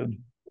invented.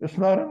 It's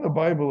not in the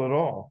Bible at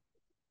all.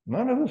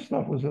 None of this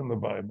stuff was in the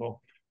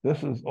Bible.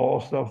 This is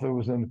all stuff that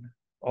was in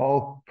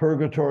all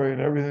purgatory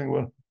and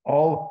everything.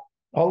 All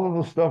of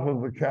the stuff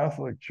of the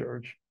Catholic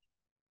Church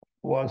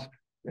was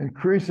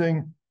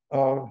increasing,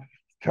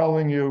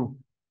 telling you,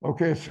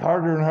 okay, it's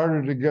harder and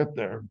harder to get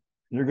there.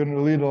 You're going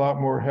to need a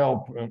lot more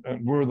help,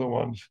 and we're the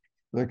ones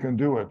that can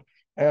do it.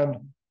 And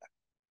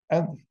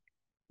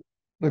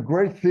the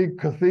great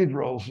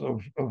cathedrals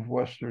of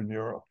Western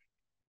Europe,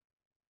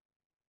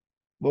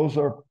 those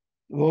are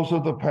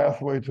the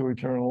pathway to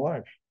eternal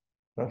life.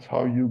 That's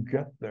how you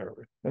get there.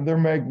 And they're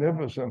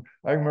magnificent.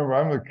 I remember,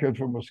 I'm a kid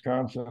from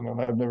Wisconsin,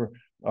 and I've never,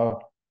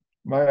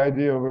 my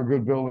idea of a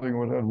good building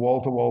would have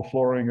wall-to-wall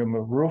flooring and the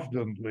roof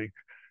didn't leak.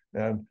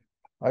 And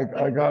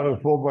I got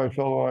it pulled by a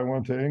fellow. I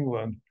went to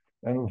England,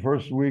 and the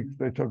first week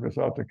they took us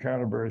out to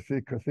Canterbury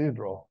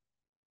Cathedral,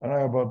 and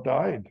I about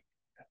died.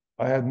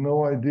 I had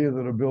no idea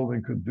that a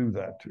building could do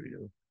that to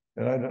you.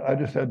 And I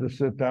just had to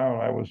sit down.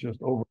 I was just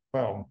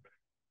overwhelmed.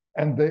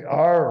 And they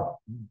are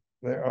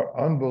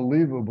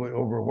unbelievably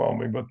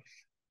overwhelming. But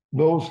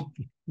those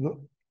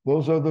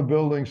are the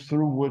buildings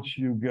through which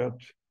you get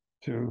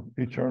to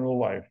eternal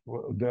life,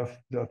 death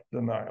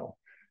denial.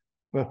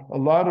 But a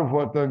lot of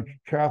what then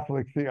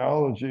Catholic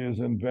theology is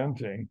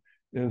inventing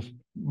is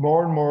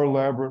more and more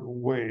elaborate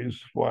ways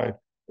why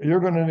you're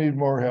going to need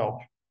more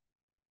help.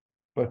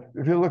 But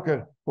if you look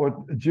at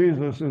what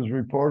Jesus is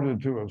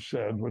reported to have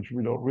said, which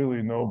we don't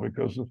really know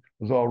because it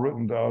was all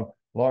written down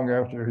long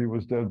after he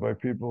was dead by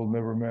people who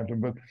never met him,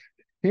 but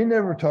he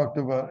never talked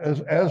about,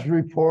 as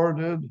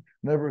reported,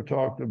 never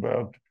talked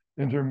about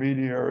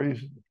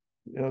intermediaries,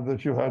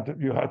 that you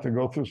had to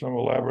go through some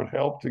elaborate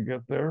help to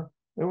get there.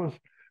 It was,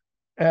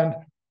 and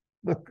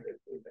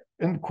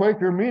in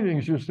Quaker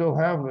meetings, you still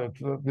have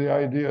the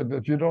idea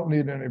that you don't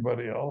need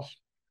anybody else.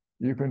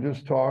 You can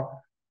just talk.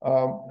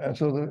 And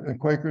so in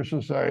Quaker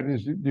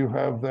societies, you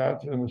have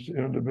that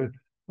in a bit.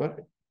 But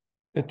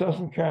it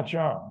doesn't catch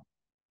on.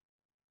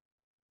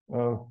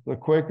 The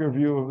Quaker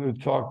view of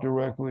it, talk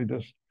directly,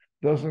 just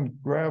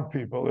doesn't grab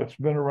people. It's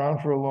been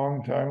around for a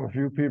long time. A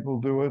few people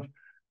do it.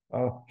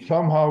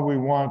 Somehow we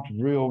want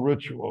real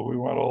ritual. We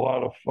want a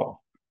lot of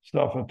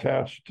stuff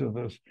attached to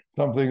this.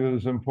 Something that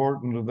is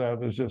important to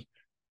that is just,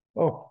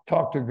 oh,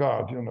 talk to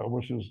God,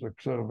 which is the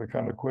sort of the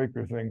kind of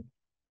Quaker thing.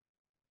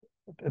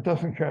 It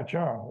doesn't catch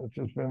on. It's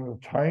just been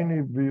a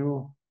tiny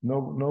view.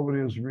 Nobody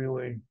has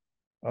really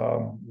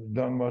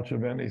done much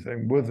of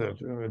anything with it.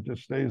 It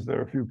just stays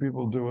there. A few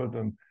people do it,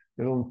 and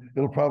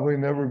it'll probably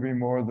never be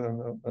more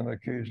than an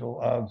occasional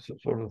odd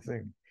sort of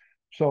thing.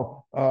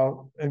 So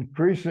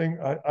increasing,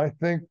 I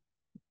think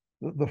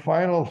the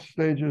final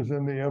stages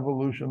in the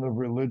evolution of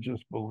religious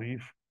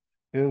belief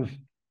is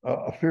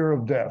a fear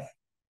of death.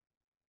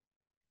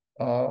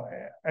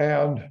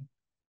 And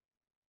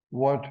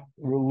what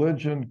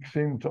religion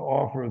seemed to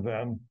offer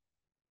then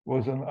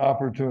was an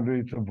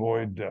opportunity to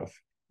avoid death.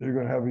 You're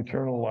going to have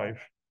eternal life.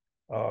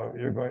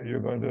 You're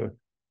going to,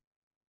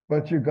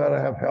 but you got to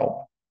have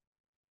help.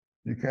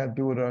 You can't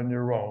do it on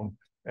your own.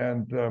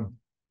 And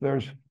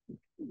there's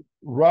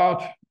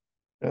rot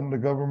in the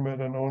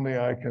government, and only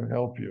I can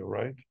help you,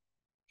 right?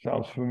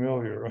 Sounds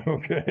familiar,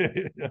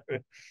 okay?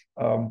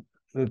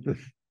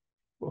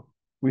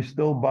 We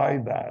still buy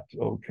that,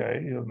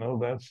 okay?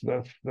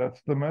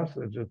 That's the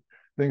message. If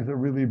things are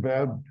really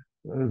bad,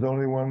 there's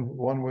only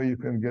one way you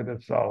can get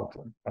it solved,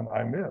 and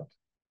I'm it.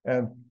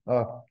 And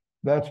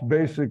that's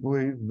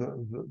basically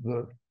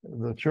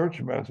the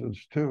church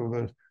message too.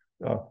 There's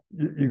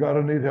you got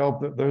to need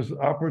help. There's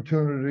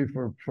opportunity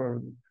for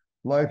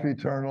life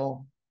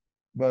eternal,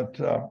 but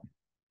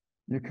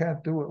you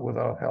can't do it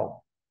without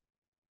help.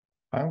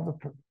 I'm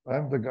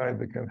the guy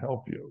that can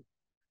help you.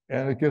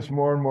 And it gets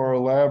more and more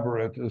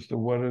elaborate as to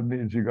what it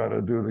needs you got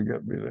to do to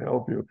get me to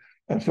help you.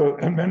 And so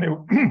in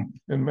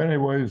many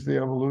ways, the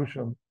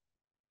evolution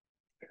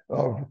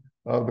of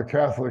the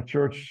Catholic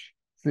Church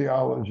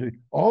theology,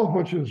 all of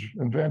which is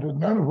invented,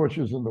 none of which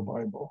is in the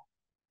Bible.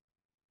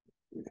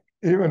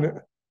 Even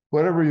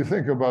whatever you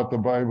think about the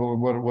Bible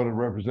and what it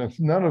represents,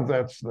 none of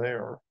that's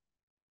there.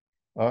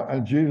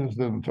 And Jesus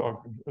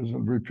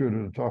isn't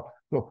reputed to talk.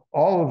 So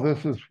all of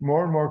this is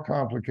more and more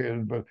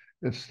complicated, but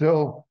it's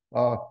still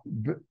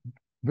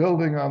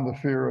building on the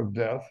fear of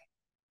death.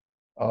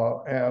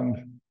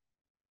 And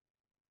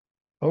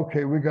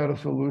okay, we got a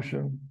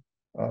solution.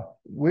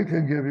 We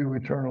can give you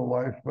eternal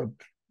life, but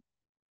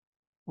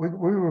we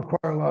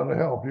require a lot of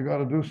help. You got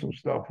to do some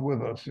stuff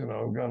with us, you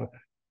got to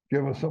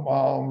give us some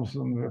alms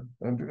and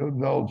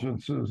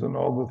indulgences and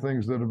all the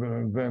things that have been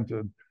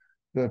invented.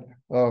 That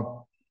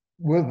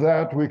with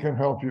that, we can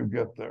help you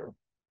get there.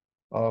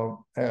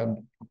 And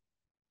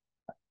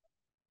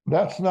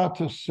that's not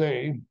to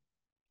say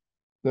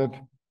that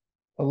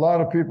a lot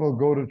of people who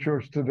go to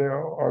church today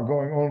are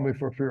going only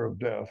for fear of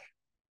death.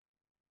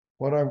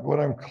 What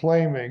I'm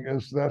claiming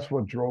is that's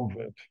what drove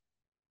it.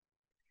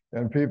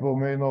 And people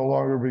may no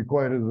longer be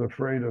quite as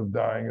afraid of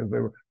dying as they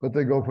were, but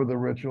they go for the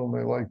ritual and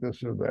they like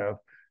this or that.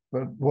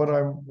 But what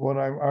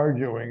I'm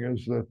arguing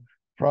is that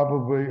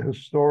probably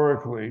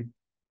historically,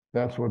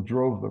 that's what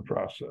drove the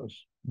process,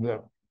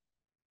 that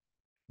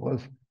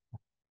was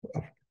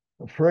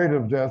afraid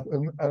of death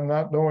and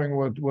not knowing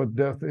what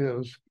death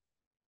is,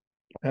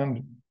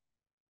 and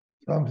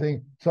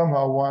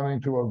somehow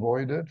wanting to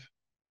avoid it.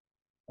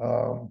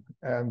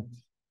 And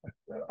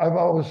I've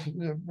always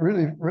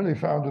really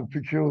found it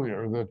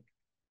peculiar that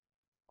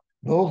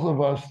those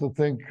of us that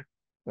think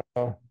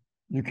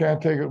you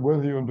can't take it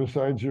with you, and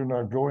besides you're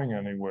not going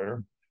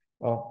anywhere,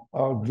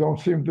 don't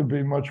seem to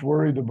be much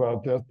worried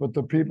about death. But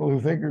the people who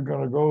think you're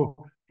going to go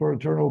for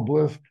eternal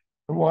bliss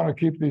want to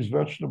keep these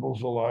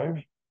vegetables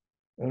alive.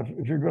 And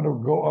if you're going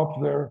to go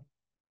up there,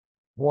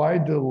 why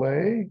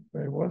delay? I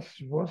mean,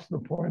 what's the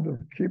point of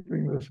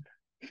keeping this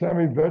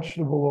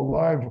semi-vegetable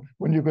alive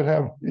when you could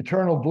have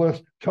eternal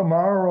bliss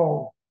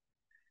tomorrow?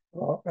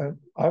 And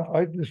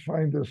I just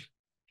find this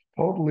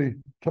totally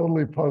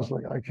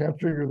puzzling. I can't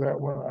figure that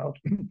one out.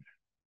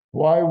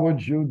 Why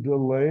would you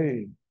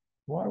delay?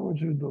 Why would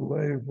you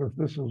delay if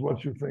this is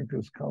what you think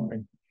is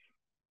coming?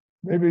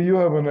 Maybe you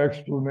have an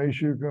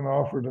explanation you can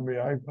offer to me.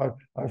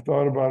 I've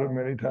thought about it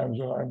many times,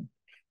 and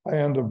I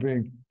end up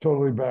being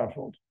totally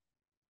baffled.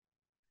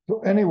 So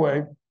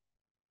anyway,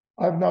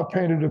 I've now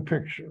painted a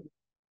picture,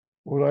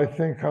 what I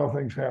think how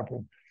things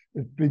happen.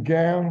 It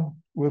began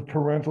with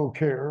parental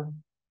care,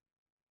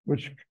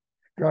 which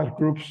got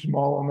groups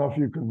small enough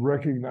you could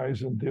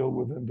recognize and deal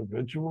with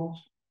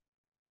individuals.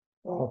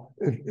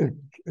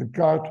 It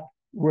got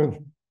with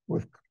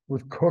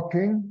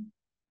cooking,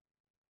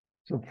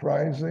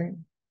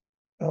 surprising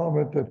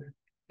element that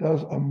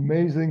does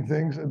amazing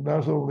things. It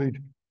not only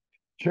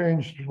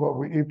changed what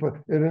we eat, but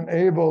it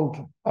enabled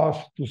us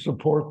to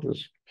support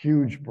this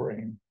huge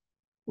brain,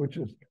 which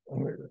is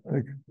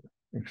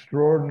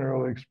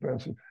extraordinarily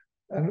expensive.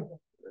 And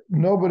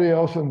nobody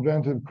else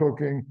invented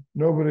cooking.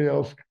 Nobody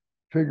else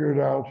figured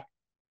out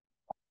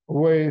a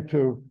way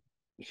to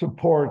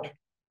support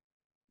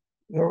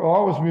there were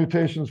always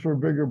mutations for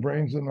bigger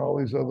brains than all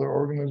these other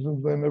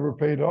organisms. They never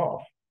paid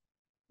off.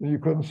 You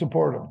couldn't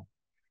support them.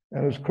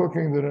 And it's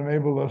cooking that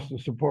enabled us to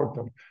support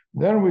them.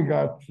 Then we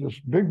got this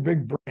big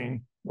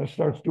brain that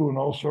starts doing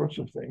all sorts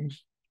of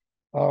things.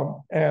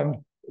 And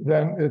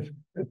then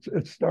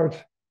it starts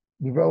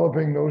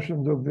developing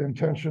notions of the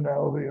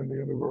intentionality in the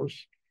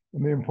universe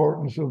and the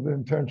importance of the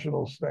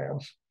intentional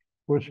stance,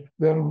 which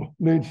then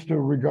leads to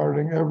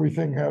regarding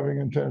everything having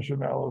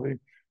intentionality.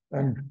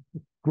 And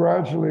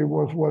gradually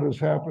what has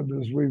happened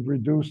is we've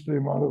reduced the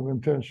amount of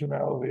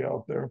intentionality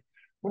out there.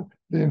 But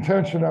the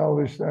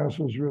intentionality stance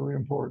was really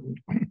important.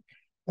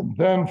 And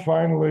then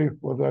finally,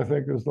 what I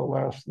think is the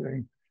last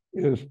thing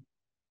is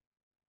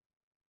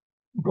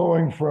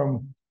going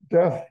from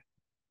death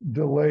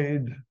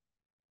delayed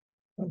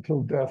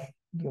until death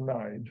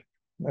denied.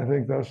 I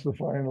think that's the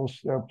final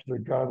step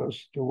that got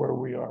us to where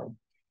we are.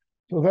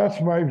 So that's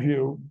my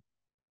view.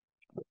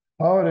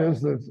 How it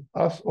is that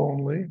us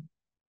only,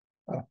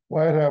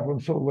 why it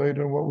happened so late,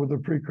 and what were the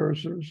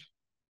precursors.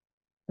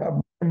 That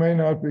may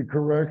not be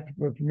correct,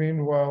 but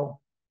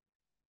meanwhile,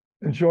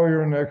 enjoy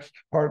your next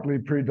partly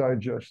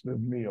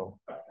pre-digested meal.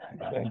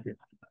 Thank you.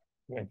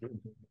 Thank you.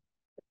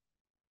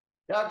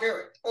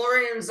 Dr.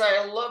 Orians,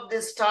 I love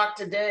this talk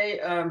today.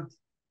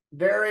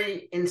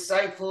 Very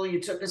insightful. You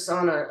took us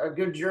on a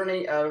good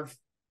journey of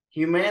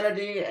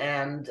humanity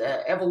and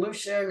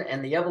evolution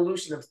and the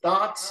evolution of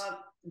thoughts.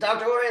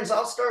 Dr. Orians,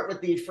 I'll start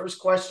with the first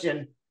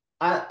question.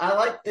 I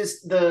like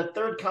the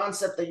third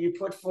concept that you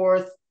put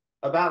forth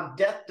about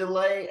death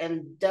delay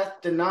and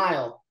death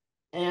denial.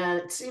 And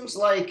it seems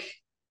like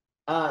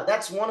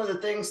that's one of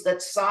the things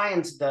that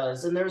science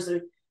does. And there's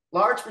a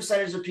large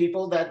percentage of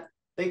people that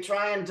they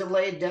try and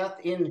delay death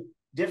in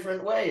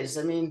different ways.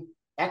 I mean,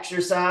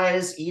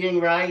 exercise, eating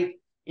right,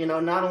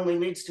 not only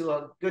leads to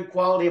a good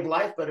quality of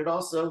life, but it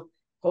also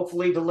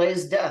hopefully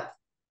delays death.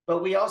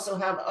 But we also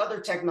have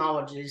other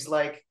technologies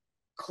like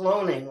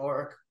cloning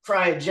or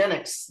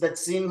cryogenics that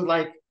seem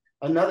like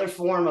another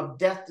form of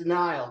death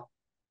denial.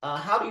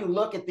 How do you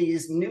look at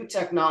these new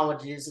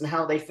technologies and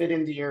how they fit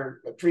into your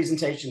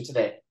presentation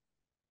today?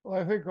 Well,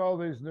 I think all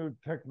these new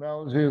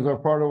technologies are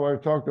part of what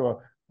I've talked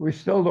about. We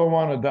still don't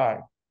want to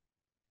die.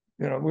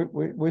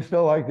 We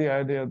still like the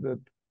idea that,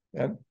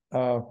 and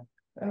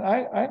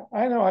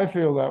I know I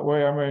feel that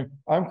way. I mean,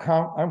 I'm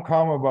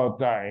calm about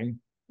dying.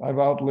 I've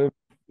outlived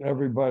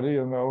everybody,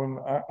 and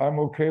I'm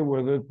okay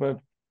with it, but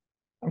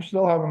I'm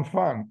still having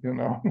fun,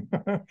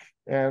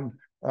 and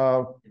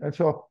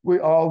so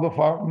the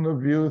fountain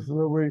of youth,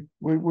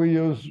 we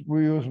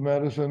use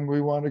medicine.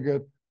 We want to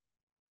get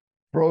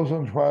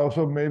frozen trials,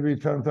 so maybe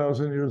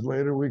 10,000 years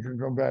later we can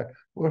come back.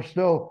 We're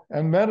still,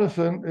 and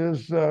medicine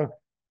is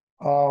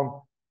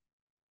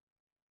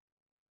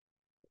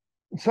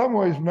in some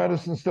ways,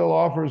 medicine still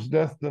offers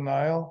death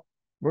denial.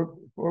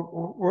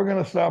 We're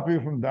going to stop you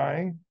from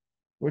dying,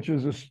 which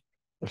is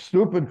a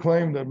stupid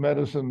claim that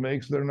medicine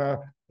makes. They're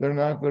not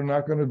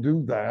going to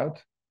do that.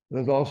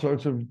 There's all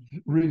sorts of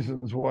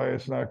reasons why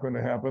it's not going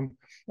to happen.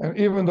 And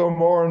even though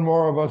more and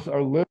more of us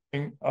are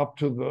living up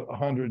to the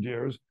 100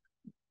 years,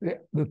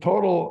 the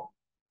total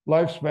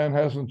lifespan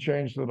hasn't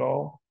changed at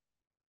all.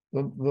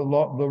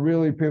 The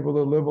really people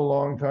that live a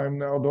long time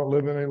now don't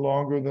live any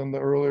longer than the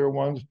earlier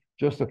ones.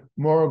 Just that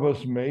more of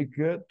us make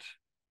it.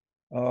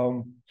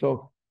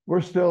 So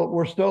we're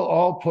still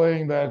all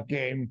playing that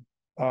game.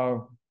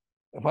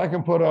 If I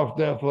can put off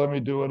death, let me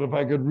do it. If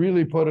I could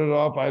really put it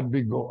off, I'd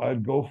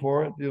go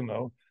for it,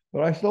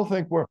 But I still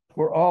think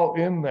we're all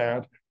in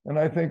that, and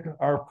I think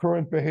our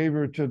current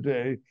behavior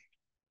today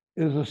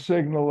is a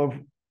signal of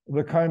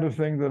the kind of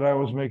thing that I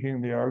was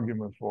making the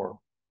argument for.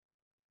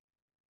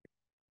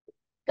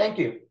 Thank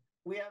you.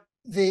 We have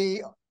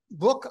the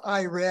book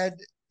I read,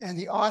 and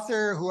the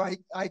author, who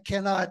I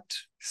cannot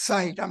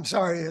cite, I'm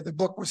sorry, the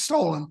book was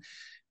stolen,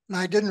 and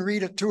I didn't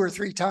read it 2 or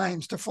 3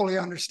 times to fully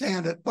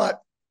understand it, but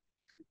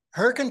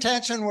her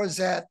contention was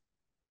that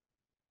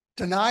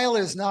denial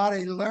is not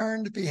a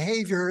learned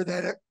behavior,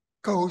 that it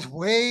goes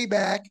way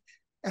back,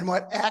 and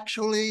what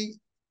actually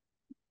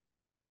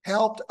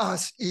helped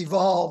us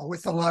evolve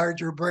with the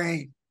larger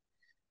brain,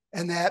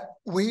 and that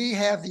we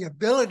have the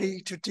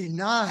ability to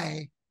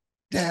deny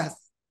death,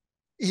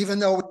 even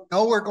though we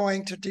know we're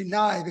going to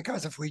deny,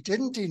 because if we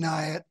didn't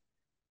deny it,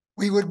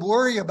 we would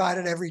worry about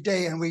it every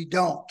day, and we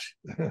don't.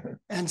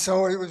 And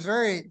so it was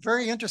very,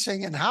 very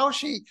interesting. And how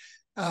she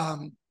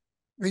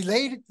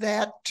related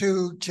that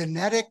to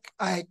genetic,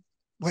 I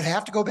would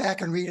have to go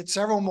back and read it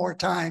several more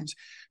times.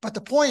 But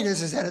the point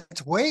is that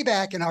it's way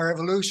back in our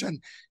evolution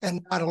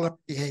and not a learned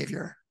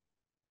behavior.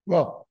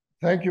 Well,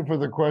 thank you for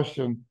the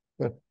question.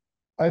 But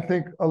I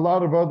think a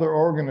lot of other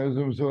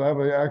organisms who have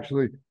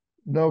actually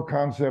no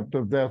concept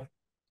of death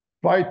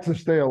fight to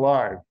stay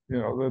alive.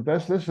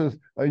 This is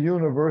a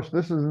universe.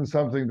 This isn't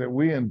something that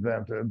we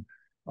invented.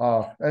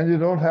 And you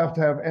don't have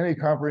to have any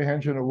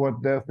comprehension of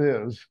what death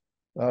is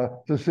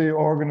to see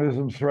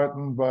organisms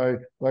threatened by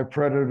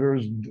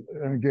predators,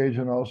 engage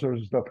in all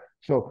sorts of stuff.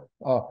 So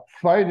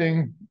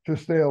fighting to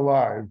stay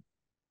alive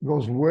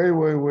goes way,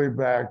 way, way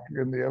back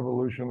in the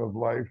evolution of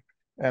life.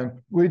 And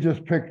we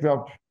just picked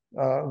up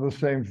the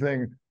same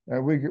thing,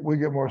 and we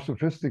get more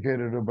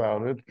sophisticated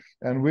about it,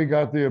 and we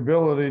got the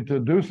ability to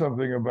do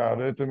something about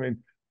it. I mean,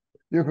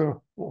 you can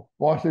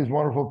watch these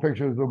wonderful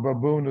pictures. The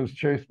baboon is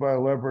chased by a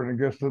leopard and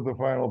gets to the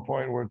final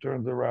point where it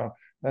turns around,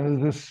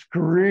 and there's this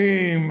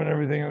scream and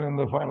everything, and then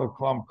the final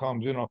clump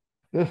comes. You know,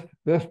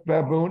 this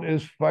baboon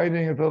is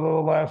fighting at the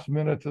last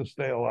minute to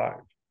stay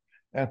alive,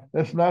 and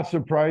it's not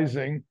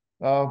surprising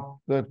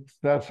that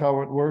that's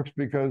how it works,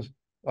 because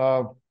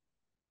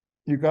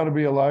you got to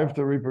be alive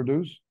to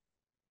reproduce,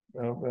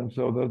 and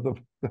so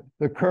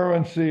the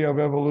currency of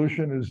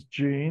evolution is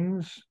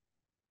genes.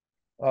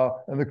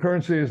 And the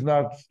currency is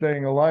not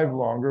staying alive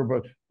longer,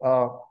 but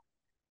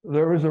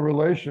there is a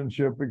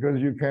relationship, because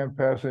you can't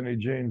pass any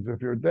genes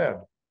if you're dead.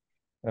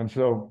 And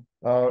so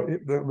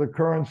the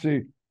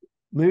currency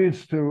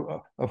leads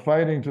to a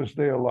fighting to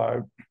stay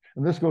alive.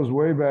 And this goes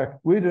way back.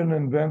 We didn't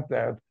invent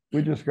that.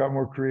 We just got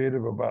more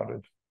creative about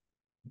it.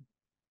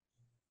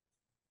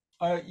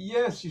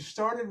 Yes, you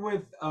started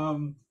with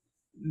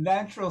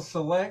natural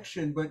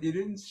selection, but you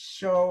didn't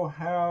show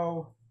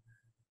how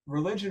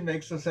religion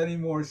makes us any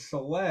more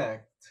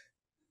select.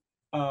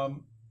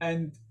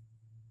 And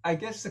I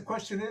guess the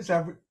question is,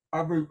 are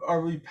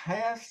we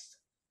past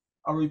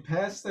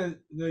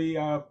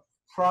the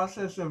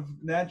process of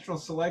natural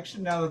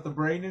selection now that the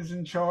brain is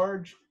in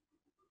charge?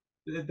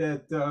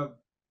 That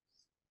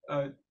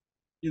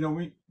you know,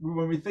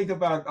 when we think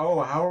about,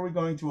 oh, how are we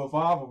going to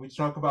evolve, and we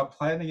talk about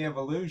planning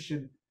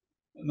evolution,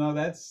 no,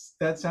 that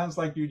sounds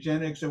like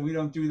eugenics, and we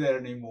don't do that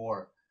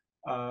anymore.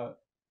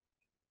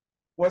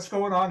 What's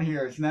going on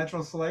here? Is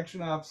natural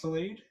selection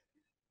obsolete?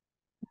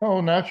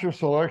 No, natural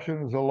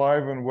selection is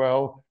alive and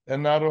well,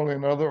 and not only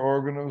in other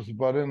organisms,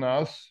 but in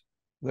us.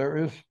 There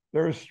is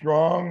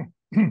strong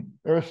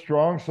there is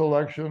strong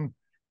selection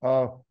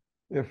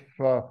if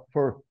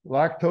for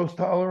lactose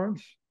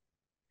tolerance.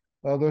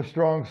 There's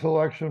strong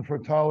selection for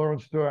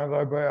tolerance to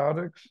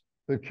antibiotics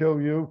that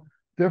kill you.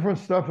 Different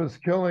stuff is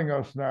killing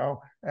us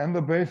now, and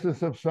the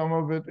basis of some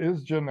of it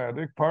is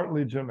genetic,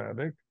 partly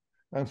genetic.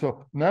 And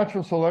so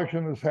natural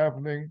selection is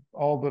happening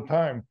all the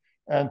time.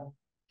 And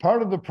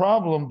part of the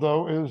problem,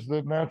 though, is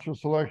that natural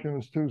selection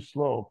is too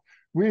slow.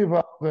 We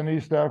evolved in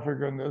East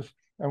Africa in this,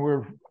 and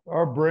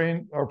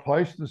our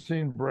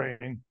Pleistocene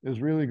brain is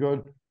really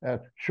good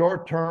at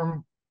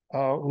short-term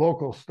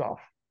local stuff.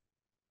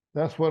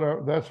 That's what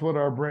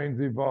our brains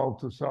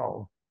evolved to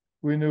solve.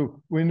 We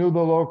knew the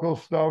local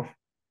stuff.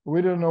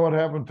 We didn't know what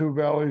happened 2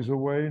 valleys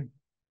away,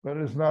 but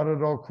it's not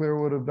at all clear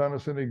it would have done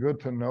us any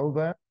good to know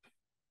that.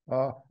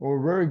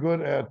 We're very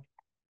good at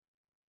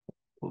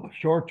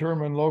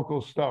short-term and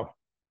local stuff.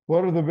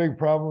 What are the big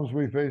problems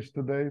we face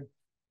today?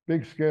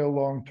 Big scale,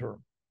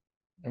 long-term.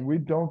 And we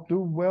don't do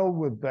well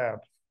with that.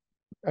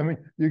 I mean,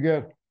 you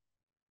get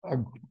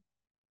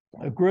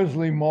a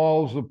grizzly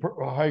mauls a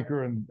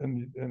hiker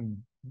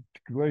in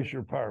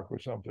Glacier Park or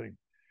something,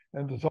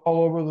 and it's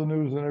all over the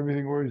news and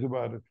everything worries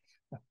about it.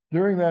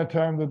 During that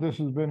time that this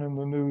has been in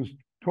the news,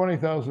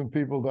 20,000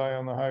 people die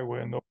on the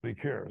highway and nobody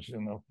cares,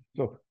 you know.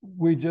 So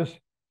we don't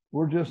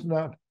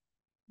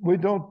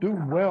do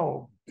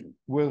well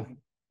with,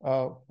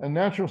 and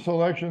natural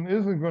selection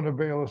isn't going to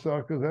bail us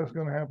out, because that's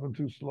going to happen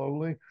too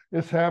slowly.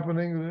 It's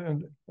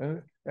happening,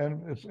 and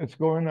it's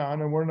going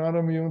on, and we're not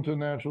immune to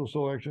natural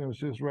selection. It's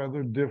just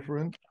rather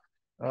different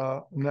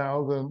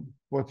now than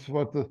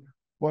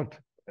what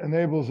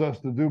enables us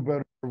to do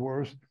better or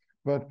worse.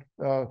 But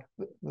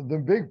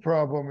the big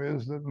problem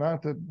is that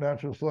not that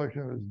natural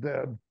selection is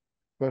dead,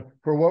 but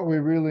for what we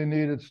really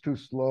need, it's too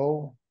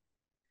slow.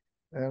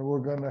 And we're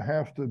going to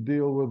have to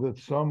deal with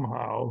it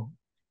somehow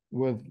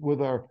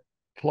with our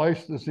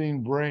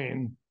Pleistocene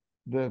brain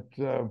that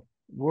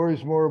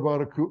worries more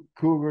about a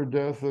cougar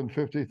death than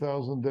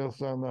 50,000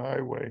 deaths on the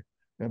highway.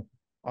 And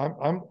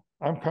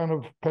I'm kind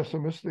of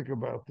pessimistic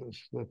about this,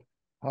 that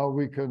how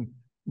we can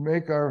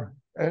make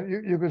and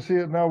you can see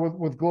it now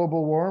with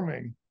global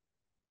warming.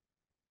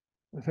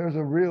 There's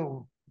a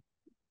real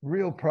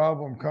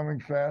problem coming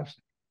fast,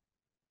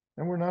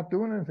 and we're not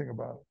doing anything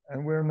about it.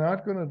 And we're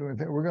not going to do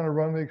anything. We're going to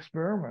run the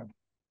experiment.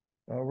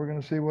 We're going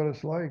to see what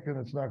it's like, and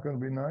it's not going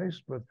to be nice,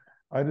 but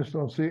I just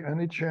don't see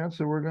any chance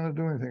that we're going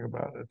to do anything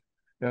about it.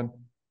 And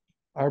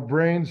our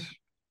brains,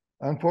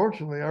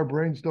 unfortunately, our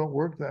brains don't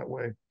work that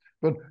way.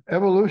 But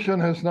evolution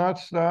has not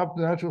stopped.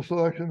 Natural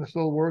selection is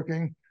still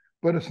working,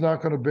 but it's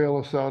not going to bail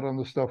us out on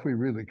the stuff we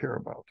really care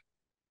about.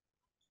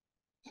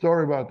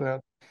 Sorry about that.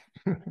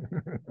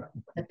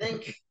 I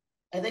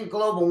think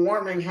global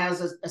warming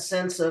has a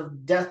sense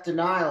of death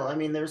denial. I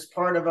mean, there's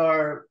part of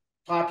our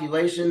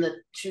population that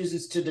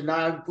chooses to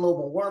deny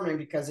global warming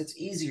because it's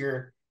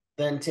easier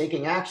than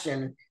taking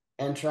action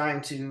and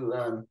trying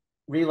to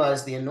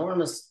realize the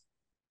enormous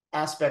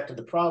aspect of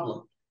the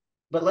problem.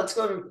 But let's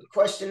go to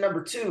question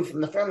number 2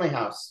 from the Friendly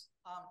House.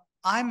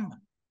 I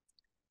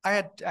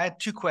had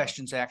 2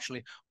 questions,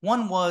 actually.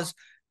 One was,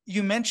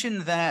 you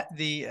mentioned that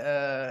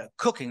the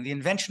cooking, the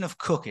invention of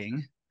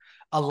cooking,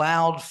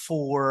 allowed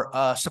for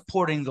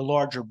supporting the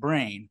larger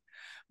brain.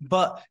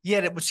 but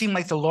yet it would seem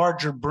like the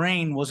larger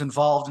brain was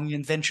involved in the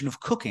invention of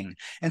cooking.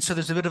 And so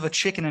there's a bit of a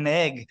chicken and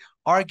egg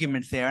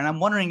argument there. And I'm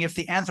wondering if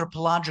the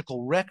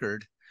anthropological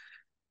record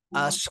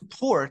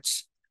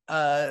supports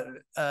a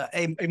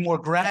more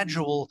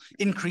gradual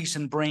increase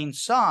in brain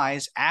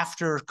size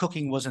after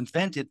cooking was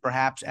invented,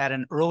 perhaps at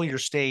an earlier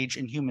stage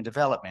in human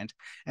development.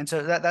 And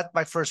so that's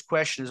my first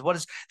question is, what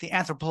does the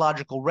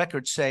anthropological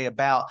record say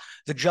about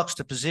the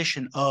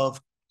juxtaposition of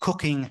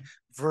cooking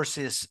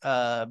versus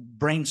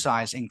brain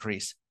size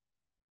increase?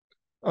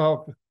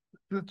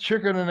 The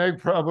chicken and egg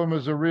problem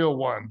is a real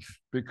one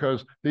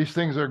because these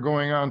things are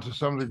going on to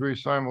some degree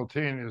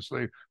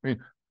simultaneously. I mean,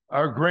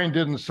 our brain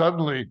didn't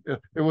suddenly,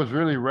 it was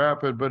really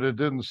rapid, but it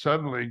didn't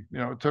suddenly,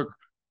 it took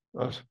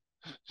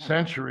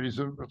centuries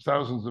of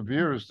thousands of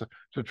years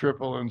to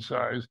triple in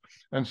size.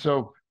 And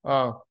so,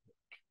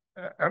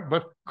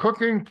 but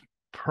cooking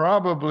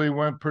probably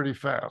went pretty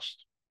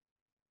fast.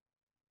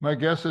 My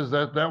guess is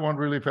that went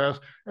really fast.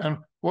 And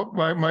what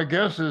my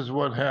guess is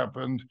what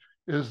happened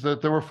is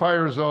that there were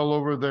fires all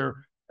over there,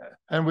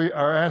 and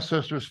our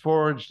ancestors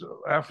foraged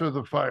after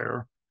the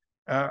fire,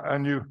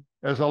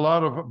 as a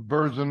lot of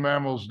birds and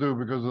mammals do,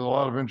 because there's a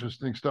lot of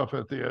interesting stuff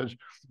at the edge,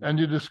 and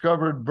you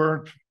discovered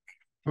burnt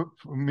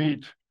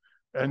meat,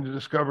 and you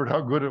discovered how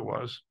good it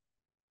was.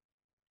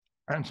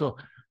 And so,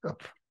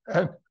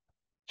 and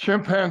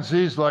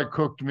chimpanzees like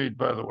cooked meat,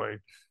 by the way.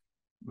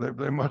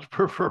 They much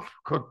prefer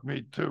cooked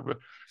meat too. But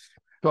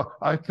so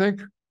I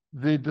think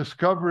the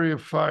discovery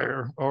of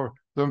fire, or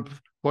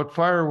what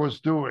fire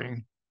was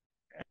doing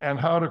and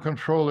how to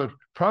control it,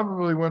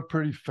 probably went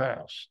pretty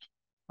fast.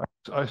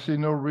 I see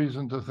no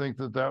reason to think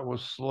that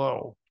was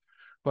slow.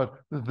 But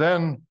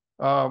then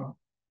the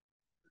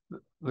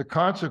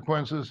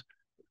consequences,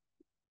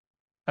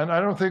 and I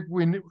don't think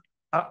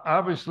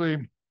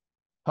obviously,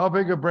 how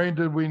big a brain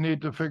did we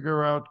need to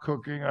figure out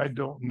cooking? I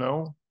don't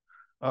know.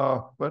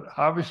 But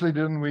obviously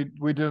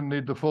we didn't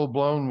need the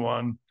full-blown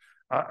one.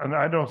 And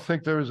I don't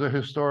think there is a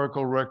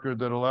historical record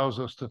that allows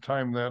us to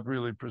time that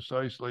really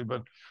precisely.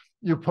 But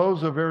you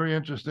pose a very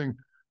interesting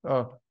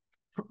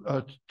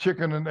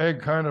chicken and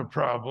egg kind of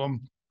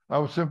problem. I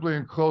would simply,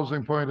 in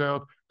closing, point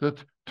out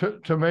that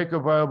to make a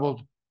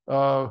viable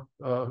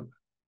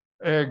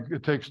egg,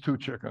 it takes 2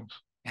 chickens.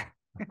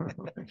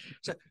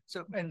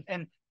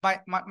 And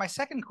my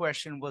second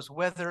question was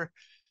whether,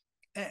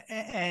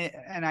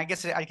 and I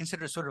guess I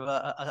consider it sort of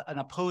an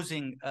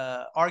opposing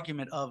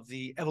argument of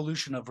the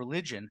evolution of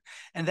religion,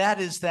 and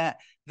that is that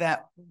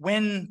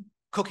when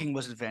cooking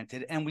was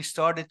invented and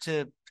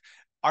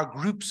our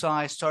group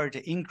size started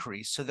to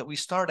increase, so that we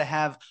started to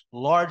have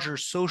larger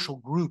social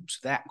groups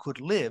that could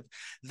live,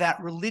 that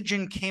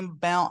religion came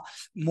about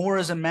more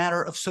as a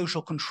matter of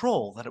social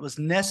control, that it was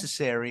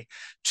necessary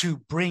to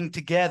bring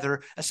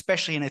together,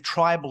 especially in a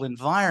tribal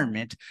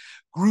environment,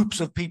 groups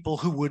of people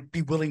who would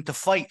be willing to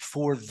fight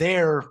for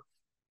their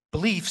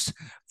beliefs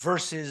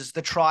versus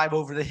the tribe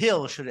over the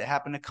hill should it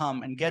happen to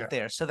come and get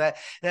there. So that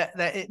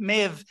it may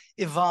have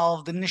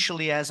evolved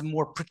initially as a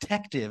more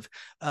protective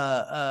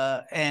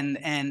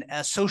and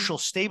a social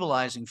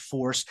stabilizing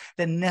force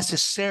than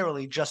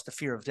necessarily just the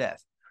fear of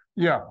death.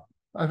 Yeah,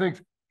 I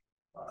think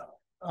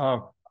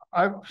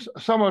I've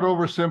somewhat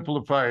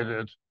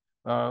oversimplified it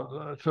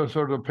to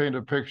sort of paint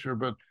a picture,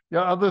 but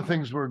yeah, other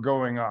things were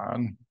going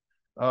on.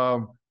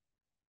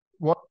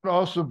 One could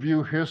also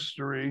view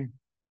history,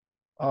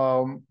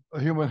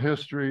 human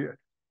history,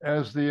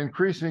 as the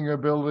increasing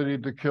ability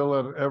to kill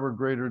at ever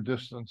greater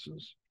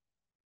distances.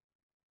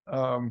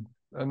 And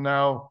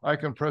now I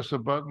can press a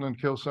button and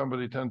kill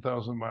somebody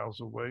 10,000 miles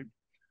away.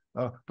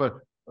 But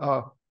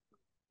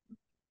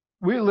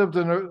we lived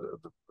in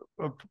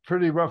a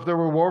pretty rough, there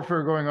were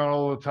warfare going on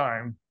all the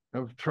time,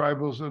 of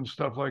tribals and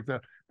stuff like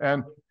that.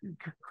 And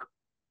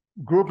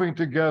grouping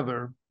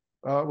together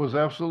was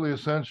absolutely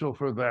essential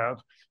for that.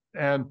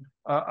 And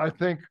I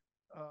think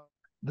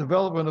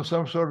development of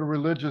some sort of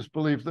religious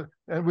belief that,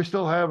 and we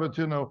still have it,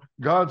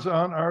 God's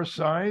on our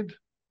side.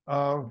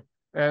 And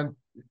in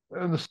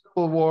the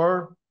Civil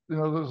War,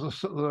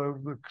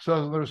 the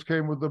Southerners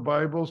came with the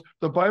Bibles.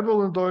 The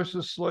Bible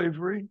endorses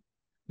slavery.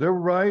 They're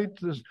right.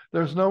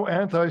 There's no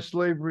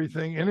anti-slavery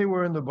thing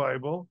anywhere in the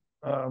Bible.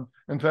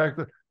 In fact,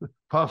 the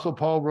Apostle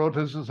Paul wrote,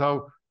 this is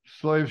how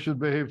slaves should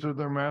behave to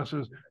their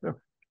masters.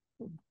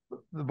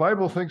 The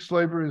Bible thinks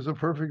slavery is a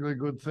perfectly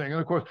good thing. And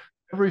of course,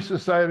 every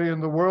society in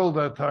the world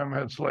at that time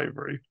had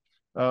slavery.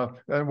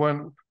 And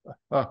when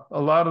a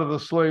lot of the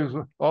slaves,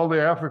 all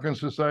the African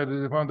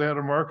societies, they found they had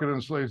a market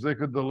in slaves, they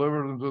could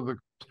deliver them to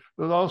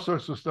there's all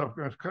sorts of stuff.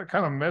 It's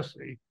kind of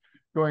messy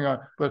going on.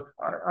 But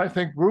I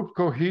think group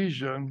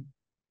cohesion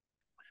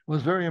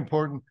was very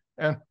important.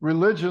 And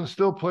religion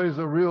still plays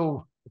a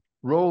real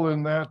role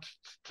in that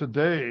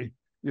today.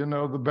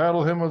 The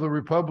battle hymn of the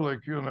Republic,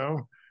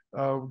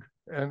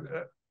 and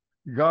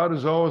God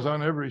is always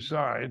on every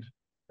side.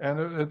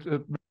 And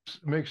it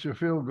makes you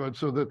feel good.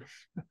 So that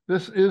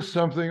this is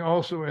something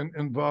also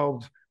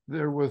involved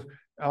there with,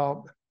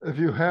 if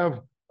you have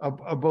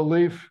a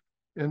belief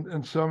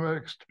in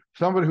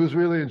somebody who's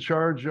really in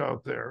charge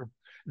out there,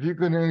 if you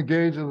can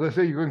engage, let's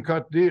say you can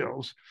cut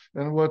deals,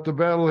 and what the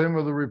battle hymn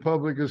of the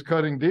Republic is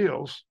cutting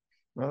deals,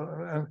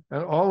 and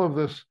all of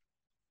this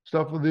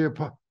stuff with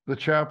the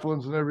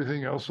chaplains and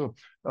everything else. So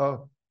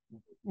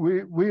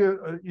we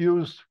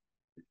used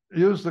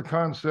the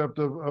concept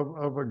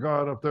of a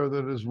God up there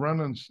that is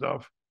running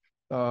stuff,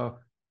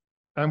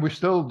 and we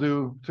still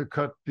do, to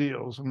cut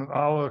deals. I mean,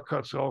 Allah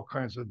cuts all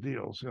kinds of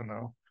deals, you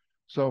know.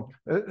 So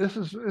this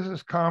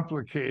is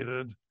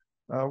complicated.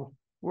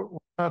 We're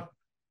not.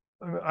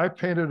 I mean, I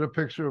painted a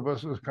picture of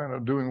us as kind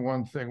of doing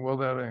one thing. Well,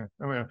 that ain't.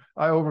 I mean,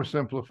 I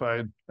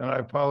oversimplified, and I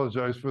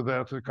apologize for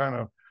that. To kind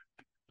of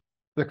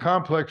the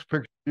complex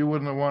picture you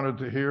wouldn't have wanted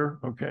to hear,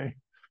 okay?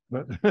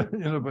 But you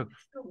know, but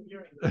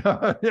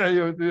yeah,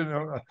 you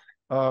know,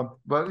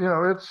 but you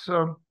know, it's.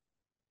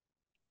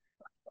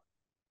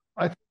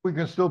 I think we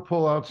can still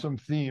pull out some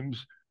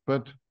themes,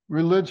 but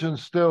religion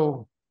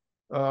still.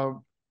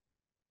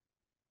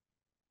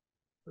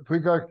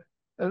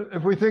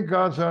 If we think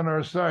God's on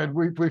our side,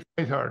 we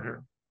fight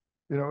harder.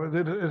 You know,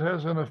 it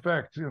has an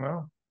effect. You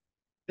know.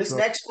 This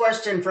next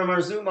question from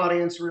our Zoom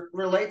audience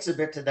relates a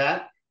bit to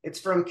that. It's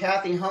from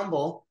Kathy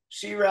Humble.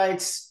 She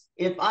writes,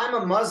 if I'm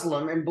a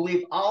Muslim and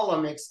believe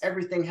Allah makes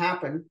everything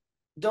happen,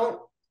 don't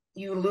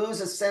you lose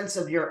a sense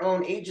of your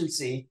own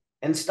agency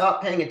and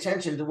stop paying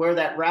attention to where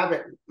that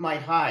rabbit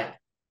might hide?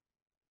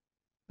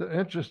 An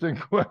interesting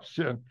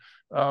question.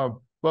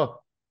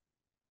 Well,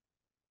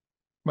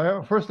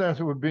 my first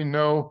answer would be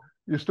no.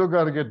 You still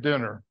got to get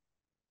dinner.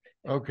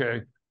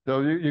 Okay.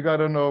 So you got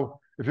to know,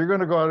 if you're going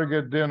to go out and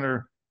get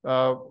dinner,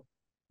 you're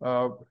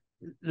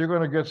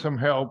going to get some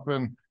help.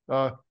 And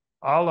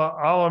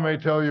Allah may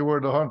tell you where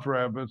to hunt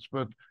rabbits,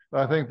 but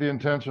I think the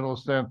intentional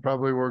stance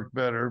probably worked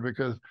better,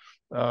 because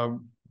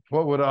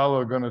what would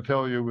Allah going to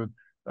tell you with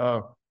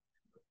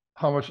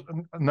how much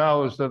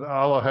knowledge that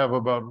Allah have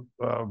about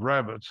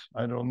rabbits?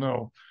 I don't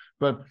know.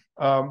 But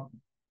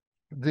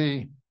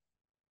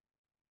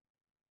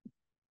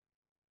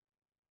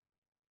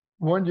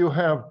when you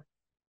have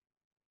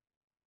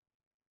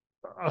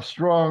a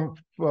strong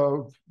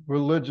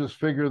religious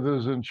figure that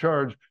is in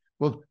charge,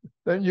 well,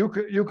 then you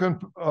can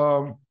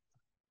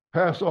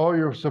pass all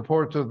your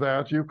support to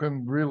that. You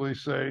can really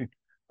say,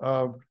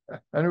 and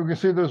we can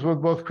see this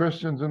with both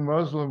Christians and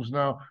Muslims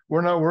now.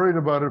 We're not worried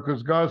about it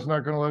because God's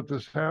not going to let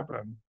this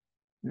happen.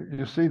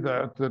 You see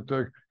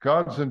that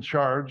God's in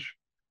charge,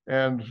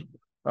 and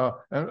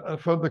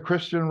for the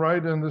Christian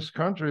right in this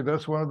country,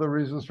 that's one of the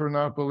reasons for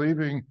not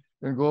believing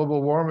in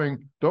global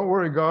warming. Don't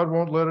worry, God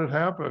won't let it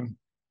happen.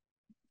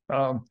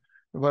 But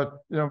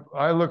you know,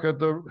 I look at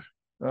the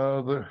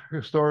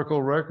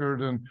historical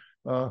record, and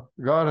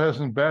God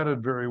hasn't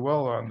batted very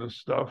well on this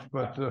stuff.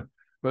 But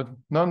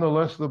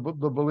nonetheless, the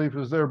belief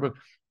is there. But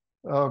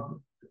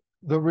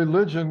the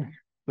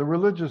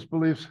religious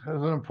beliefs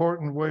has an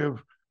important way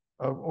of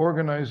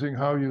organizing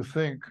how you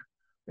think,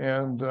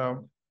 and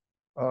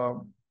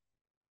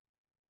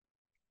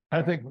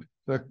I think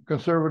the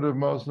conservative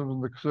Muslims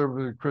and the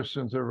conservative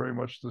Christians are very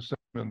much the same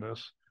in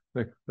this.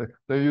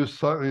 They use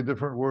slightly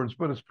different words,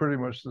 but it's pretty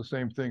much the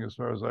same thing as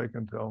far as I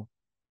can tell.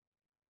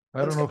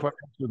 I don't know if I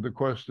answered the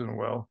question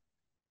well.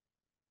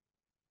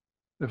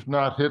 If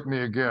not, hit me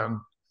again.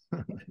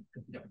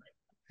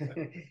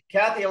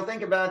 Kathy, I'll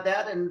think about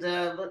that. And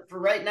for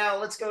right now,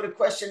 let's go to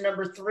question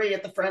number 3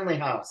 at the Friendly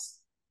House.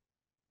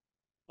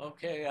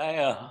 Okay,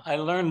 I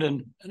learned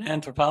in an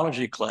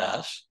anthropology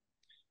class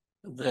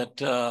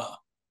that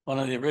one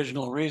of the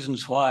original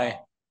reasons why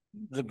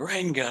the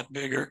brain got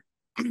bigger,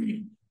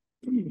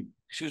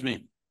 excuse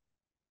me,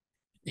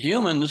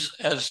 humans,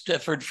 as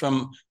differed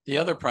from the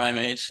other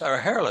primates, are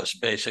hairless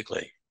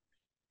basically.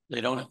 They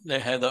don't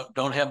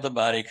have the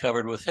body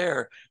covered with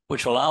hair,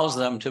 which allows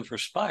them to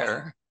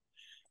perspire,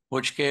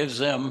 which gives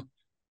them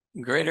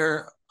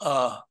greater,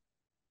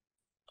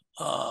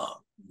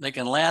 they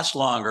can last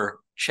longer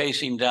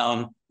chasing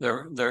down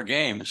their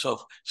game.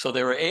 So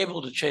they were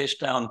able to chase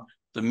down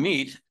the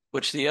meat,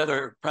 which the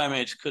other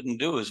primates couldn't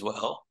do as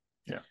well.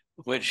 Yeah.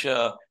 Which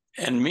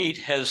and meat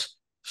has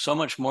so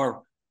much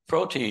more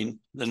protein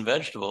than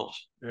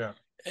vegetables. Yeah.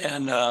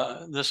 And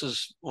this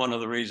is one of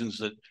the reasons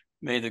that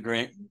made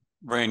the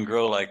brain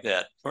grow like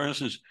that. For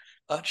instance,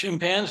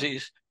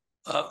 chimpanzees,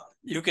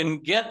 you can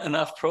get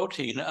enough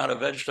protein out of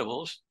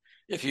vegetables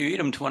if you eat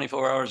them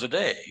 24 hours a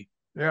day.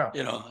 Yeah.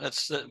 You know,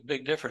 that's the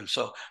big difference.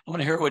 So I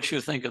want to hear what you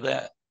think of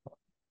that.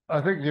 I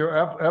think you're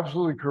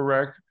absolutely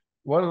correct.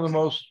 One of the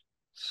most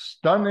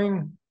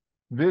stunning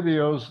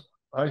videos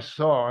I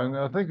saw, and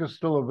I think it's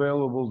still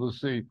available to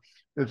see,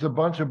 it's a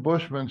bunch of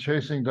Bushmen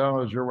chasing down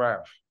a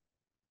giraffe.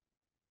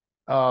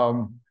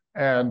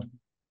 And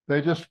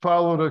they just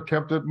followed it,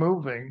 kept it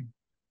moving.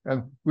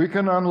 And we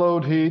can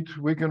unload heat.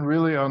 We can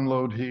really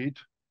unload heat.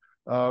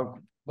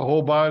 The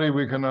whole body,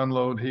 we can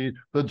unload heat.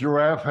 The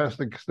giraffe has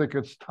to stick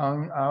its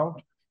tongue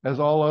out, as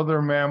all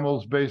other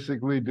mammals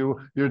basically do.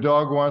 Your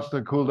dog wants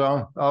to cool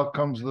down, out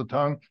comes the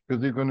tongue,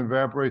 because you can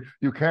evaporate.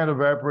 You can't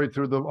evaporate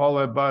through all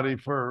that body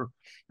fur.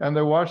 And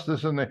they watch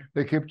this, and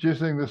they keep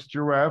chasing this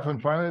giraffe,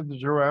 and finally the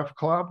giraffe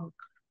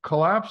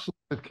collapses.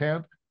 It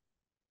can't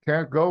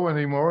can't go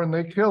anymore, and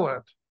they kill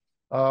it.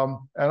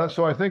 And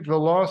so I think the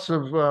loss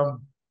of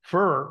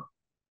fur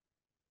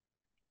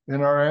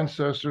in our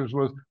ancestors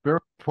was very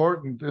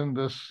important in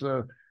this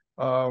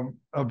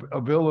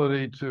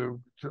ability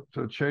to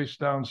chase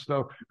down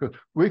stuff. Because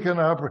we can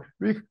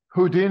operate.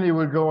 Houdini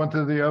would go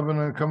into the oven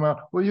and come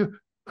out. Well, you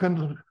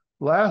can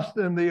last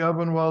in the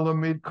oven while the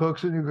meat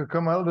cooks, and you could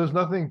come out. There's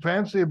nothing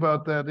fancy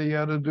about that he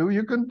had to do.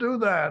 You can do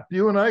that.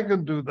 You and I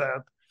can do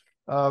that.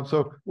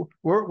 So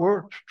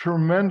we're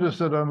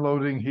tremendous at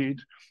unloading heat,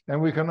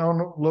 and we can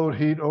unload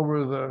heat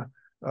over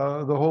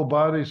the whole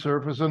body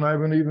surface, and I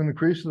haven't even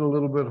increased it a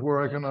little bit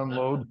where I can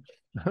unload.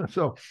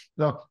 So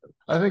no,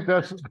 I think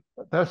that's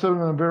I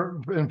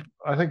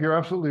think you're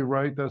absolutely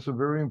right. That's a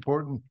very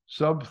important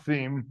sub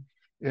theme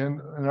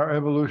in our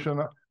evolution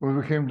when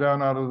we came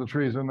down out of the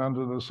trees and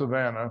under the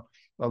savanna.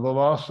 The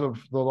loss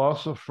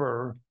of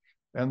fur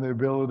and the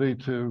ability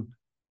to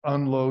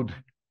unload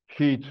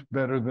heat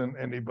better than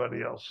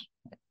anybody else.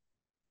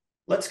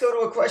 Let's go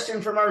to a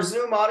question from our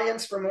Zoom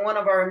audience from one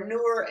of our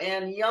newer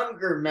and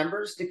younger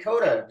members,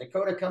 Dakota.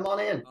 Dakota, come on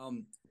in.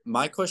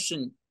 My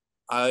question,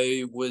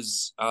 we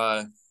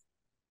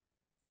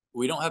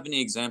don't have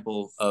any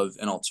example of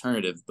an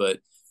alternative, but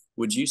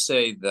would you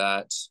say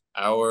that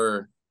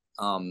our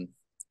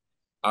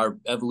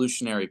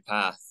evolutionary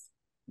path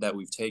that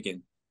we've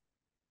taken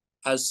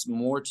has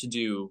more to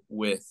do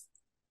with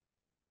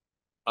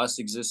us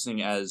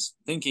existing as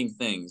thinking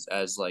things,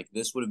 as like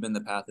this would have been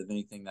the path of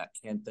anything that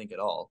can think at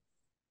all,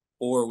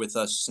 or with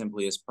us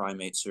simply as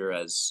primates or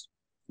as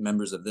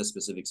members of this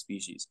specific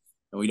species?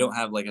 And we don't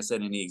have, like I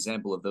said, any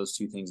example of those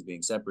two things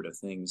being separate, of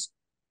things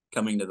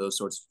coming to those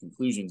sorts of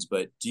conclusions.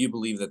 But do you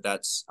believe that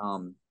that's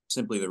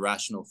simply the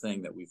rational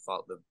thing that we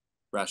followed, the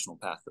rational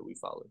path that we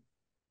followed?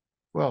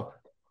 Well,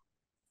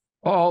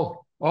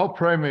 all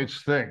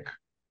primates think.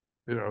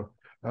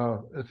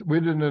 We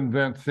didn't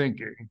invent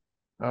thinking.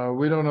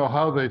 We don't know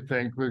how they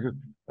think.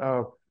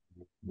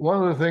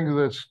 One of the things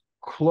that's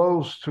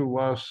close to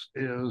us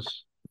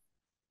is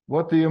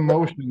what the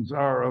emotions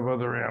are of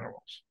other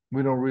animals.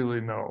 We don't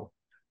really know,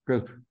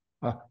 because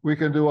we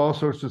can do all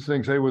sorts of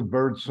things. Say with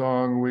bird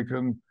song, we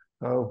can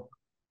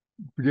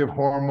give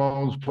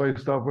hormones, play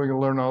stuff. We can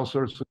learn all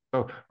sorts of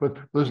stuff. But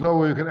there's no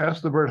way you can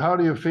ask the bird, "How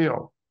do you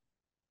feel?"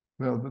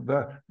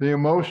 That the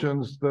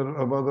emotions that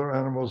of other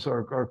animals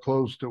are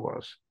close to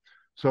us.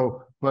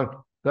 So, but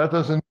that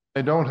doesn't mean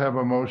they don't have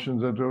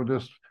emotions. That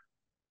just,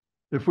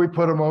 if we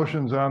put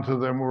emotions onto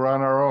them, we're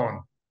on our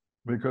own,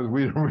 because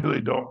we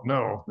really don't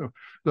know.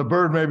 The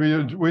bird,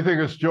 maybe we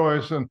think it's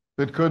joyous, and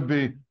it could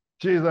be,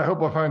 geez, I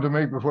hope I find a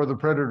mate before the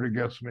predator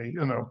gets me.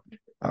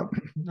 I'm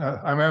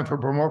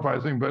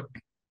anthropomorphizing, but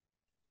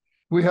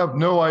we have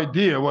no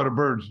idea what a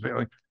bird's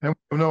feeling, and we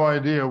have no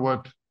idea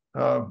what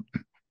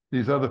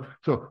these other.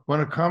 So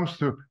when it comes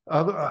to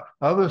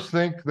others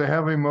think they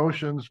have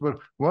emotions, but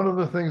one of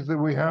the things that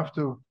we have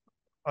to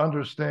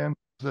understand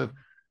is that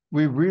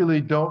we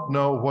really don't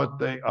know what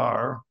they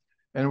are,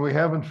 and we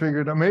haven't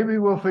figured out. Maybe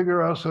we'll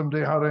figure out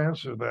someday how to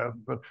answer that,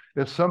 but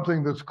it's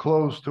something that's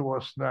close to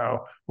us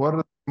now. What are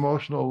the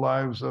emotional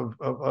lives of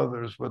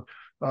others? But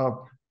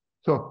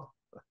so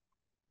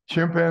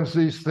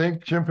chimpanzees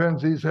think,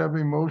 chimpanzees have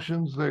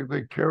emotions,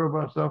 they care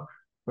about stuff,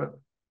 but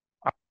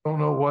I don't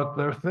know what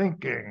they're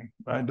thinking.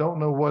 I don't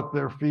know what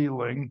they're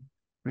feeling,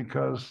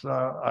 because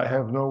I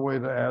have no way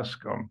to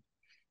ask them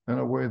in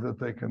a way that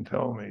they can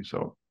tell me.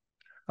 So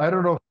I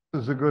don't know if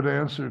this is a good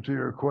answer to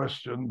your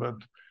question, but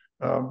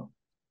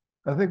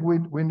I think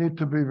we need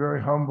to be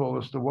very humble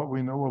as to what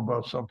we know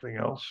about something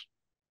else.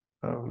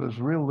 There's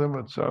real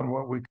limits on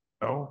what we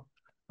know.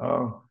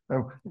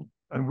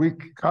 And we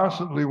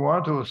constantly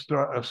want to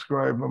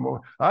ascribe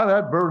emotion.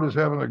 That bird is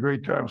having a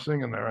great time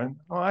singing there. And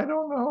I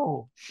don't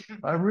know.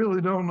 I really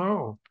don't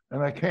know.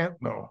 And I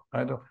can't know.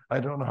 I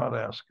don't know how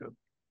to ask it.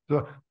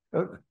 So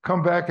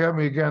come back at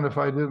me again if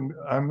I didn't.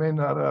 I may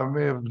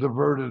have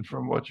diverted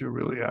from what you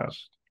really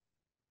asked.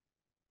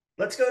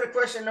 Let's go to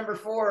question number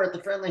 4 at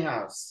the Friendly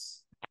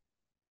House.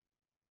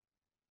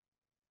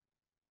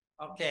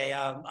 Okay,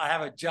 I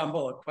have a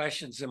jumble of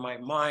questions in my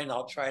mind.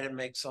 I'll try to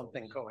make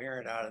something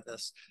coherent out of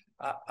this.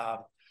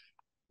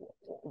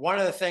 One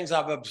of the things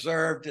I've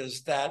observed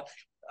is that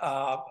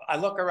I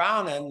look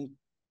around and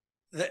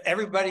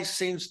everybody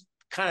seems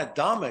kind of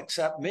dumb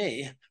except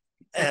me.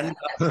 And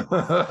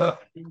I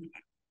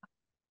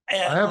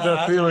have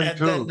that feeling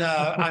too. Then,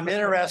 I'm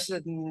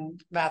interested in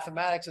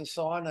mathematics and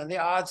so on, and the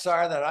odds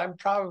are that I'm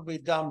probably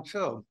dumb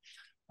too,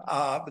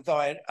 but though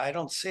I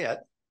don't see it.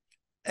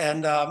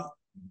 And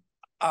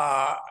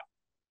I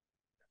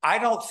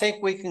don't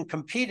think we can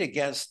compete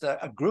against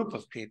a group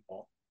of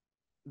people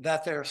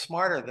that they're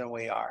smarter than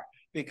we are,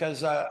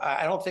 because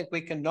I don't think we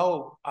can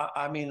know.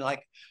 I mean,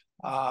 like,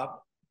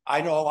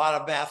 I know a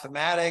lot of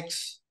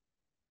mathematics,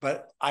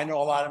 but I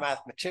know a lot of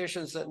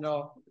mathematicians that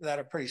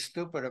are pretty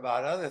stupid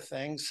about other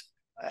things.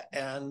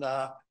 And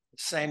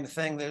same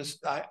thing,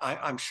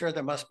 I'm sure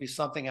there must be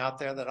something out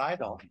there that I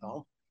don't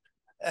know.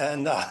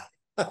 And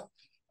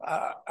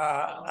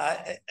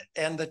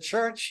and the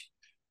church,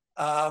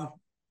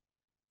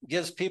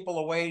 gives people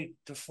a way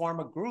to form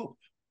a group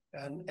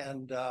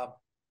and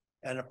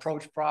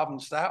approach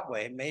problems that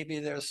way. Maybe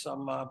there's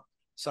some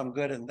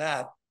good in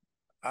that.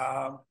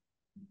 I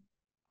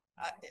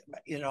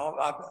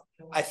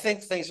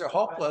think things are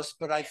hopeless,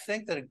 but I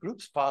think that a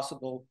group's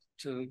possible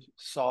to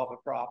solve a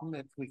problem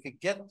if we could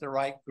get the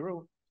right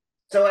group.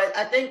 So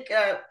I think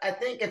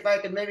if I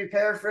could maybe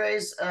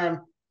paraphrase,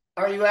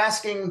 are you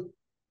asking,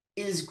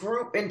 is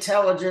group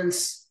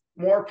intelligence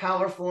more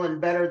powerful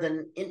and better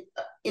than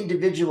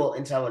individual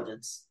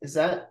intelligence? Is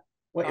that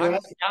what you're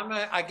asking?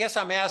 I guess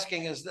I'm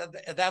asking is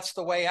that's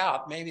the way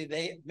out.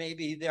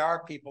 Maybe there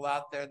are people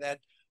out there that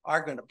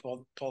are going to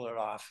pull it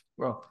off.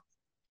 Well,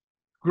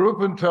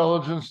 group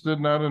intelligence did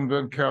not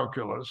invent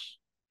calculus,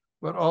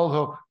 but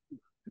although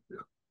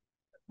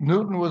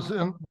Newton was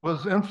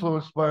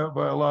influenced by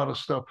a lot of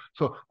stuff.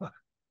 So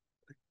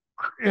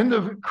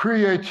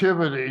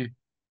creativity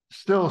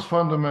still is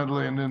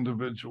fundamentally an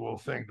individual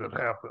thing that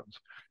happens.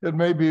 It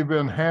may be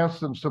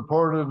enhanced and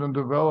supported and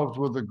developed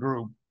with a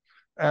group.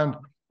 And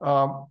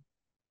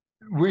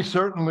we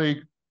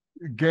certainly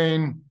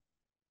gain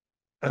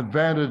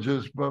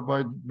advantages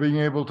by being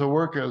able to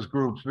work as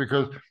groups,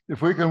 because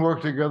if we can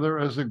work together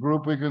as a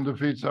group, we can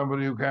defeat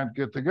somebody who can't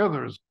get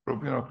together as a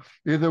group.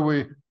 Either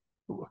we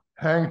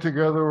hang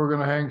together, we're going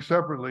to hang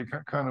separately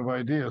kind of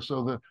idea.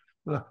 So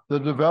the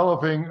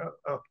developing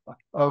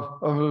of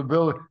an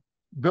ability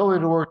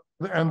to work,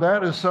 and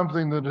that is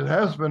something that it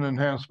has been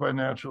enhanced by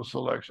natural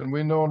selection.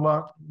 We know a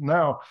lot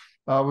now.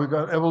 We've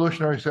got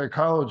evolutionary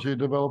psychology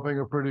developing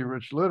a pretty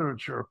rich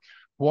literature.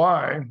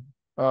 Why?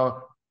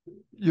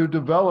 You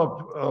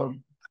develop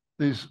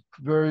these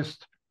various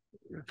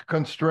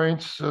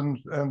constraints and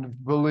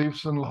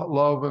beliefs and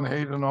love and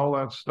hate and all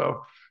that stuff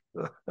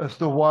as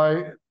to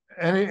why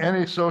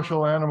any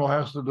social animal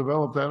has to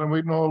develop that. And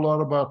we know a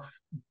lot about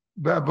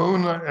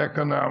baboon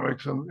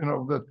economics, and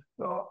that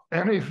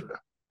any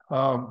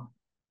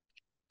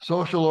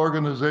social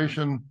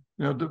organization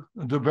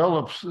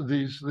develops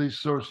these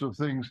sorts of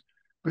things,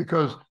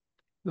 because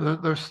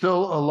there's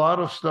still a lot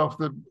of stuff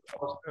that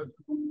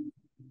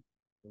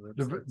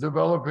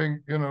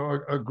developing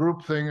a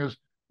group thing is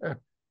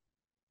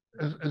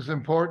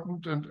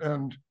important,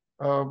 and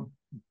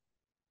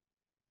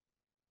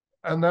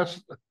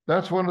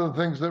that's one of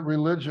the things that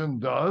religion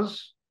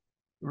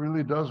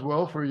really does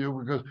well for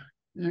you, because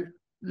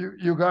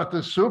you got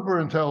this super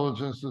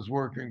intelligence that's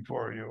working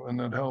for you, and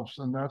that helps,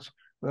 and that's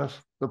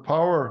the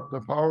power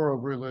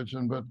of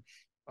religion. But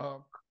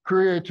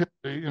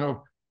creativity,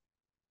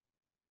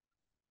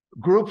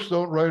 groups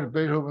don't write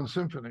Beethoven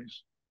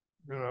symphonies.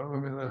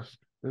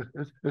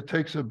 It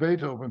takes a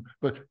Beethoven,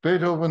 but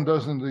Beethoven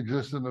doesn't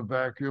exist in a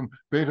vacuum.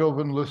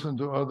 Beethoven listened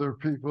to other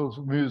people's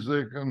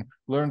music and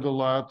learned a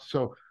lot.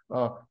 So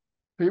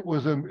it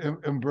was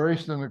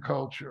embraced in a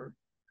culture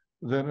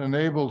that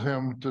enabled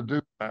him to do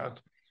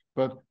that.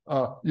 But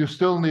you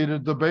still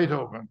needed the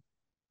Beethoven.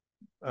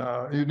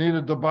 You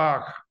needed the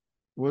Bach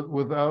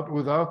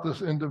without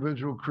this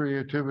individual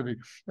creativity.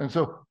 And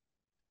so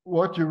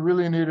what you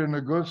really need in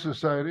a good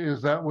society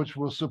is that which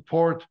will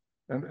support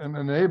and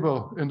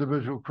enable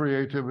individual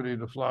creativity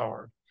to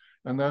flower.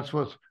 And that's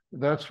what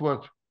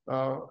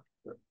a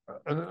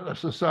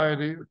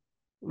society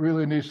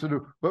really needs to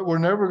do. But we're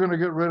never going to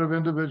get rid of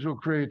individual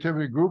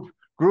creativity.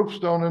 Groups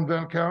don't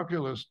invent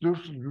calculus.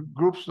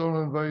 Groups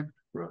don't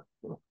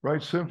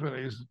write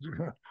symphonies.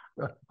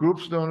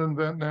 Groups don't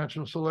invent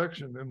natural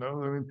selection.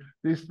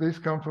 These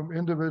come from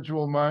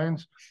individual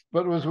minds.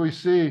 But as we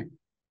see,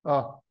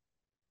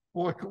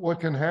 what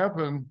can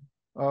happen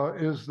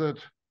is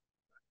that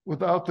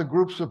without the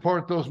group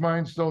support, those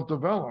minds don't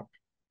develop.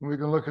 And we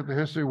can look at the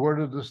history. Where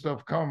did this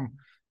stuff come?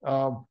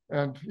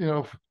 And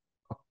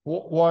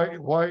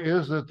why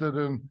is it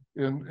that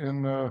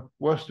in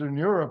Western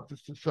Europe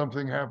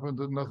something happened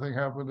and nothing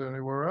happened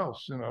anywhere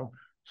else?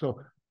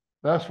 So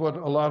that's what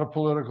a lot of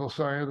political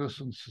scientists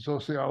and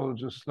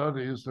sociologists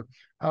study, is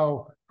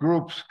how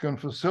groups can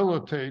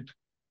facilitate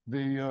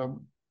the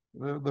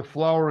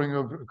flowering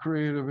of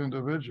creative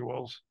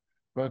individuals.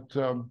 But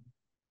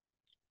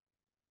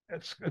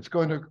it's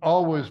going to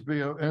always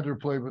be an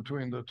interplay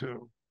between the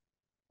two.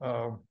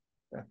 And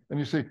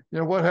you see,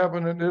 what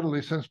happened in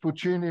Italy since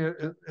Puccini?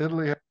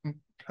 Italy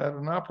had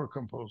an opera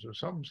composer.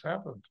 Something's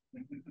happened.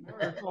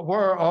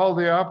 Where are all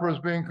the operas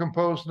being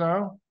composed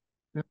now?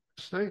 In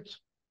the States.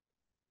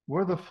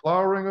 We're the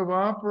flowering of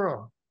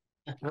opera.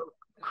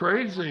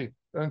 Crazy.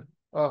 And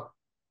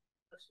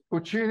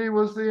Puccini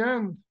was the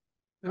end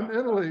in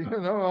Italy.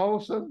 All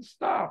of a sudden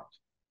stopped.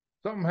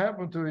 Something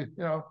happened to it.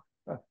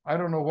 I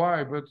don't know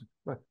why, but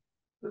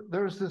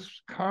there's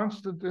this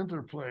constant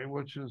interplay,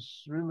 which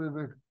is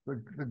really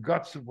the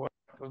guts of what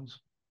happens.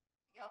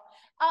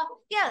 I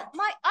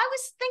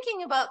was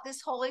thinking about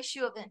this whole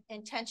issue of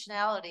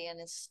intentionality and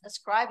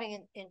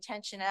ascribing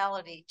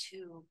intentionality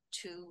to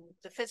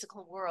the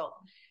physical world.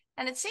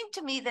 And it seemed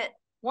to me that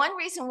one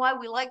reason why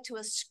we like to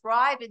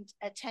ascribe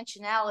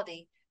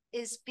intentionality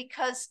is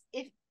because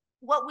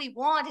what we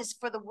want is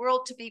for the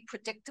world to be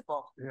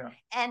predictable. Yeah.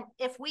 And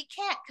if we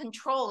can't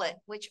control it,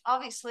 which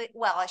obviously,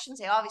 well, I shouldn't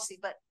say obviously,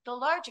 but to a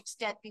large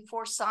extent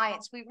before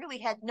science, we really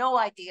had no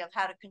idea of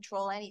how to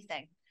control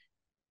anything.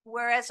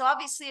 Whereas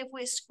obviously if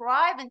we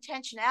ascribe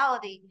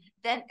intentionality,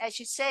 then as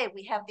you say,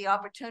 we have the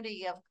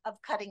opportunity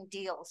of cutting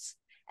deals.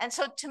 And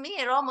so to me,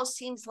 it almost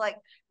seems like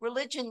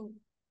religion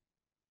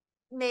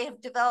may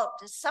have developed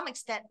to some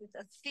extent with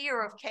a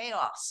fear of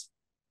chaos.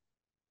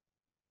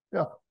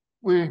 Yeah,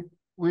 we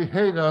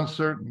hate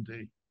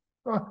uncertainty,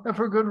 and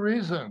for good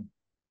reason.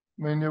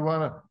 I mean,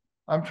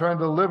 I'm trying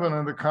to live in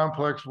a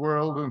complex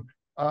world, and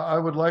I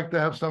would like to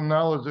have some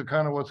knowledge of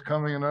kind of what's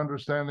coming and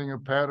understanding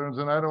of patterns,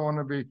 and I don't want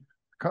to be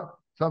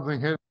something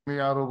hitting me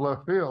out of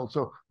left field.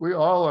 So we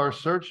all are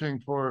searching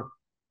for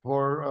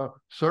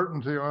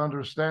certainty or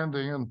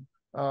understanding,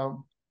 and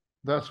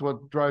that's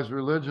what drives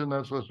religion.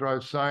 That's what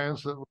drives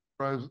science. That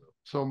drives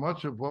so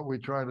much of what we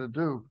try to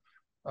do.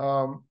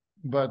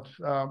 But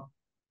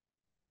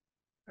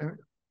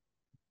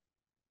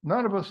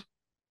none of us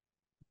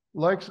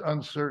likes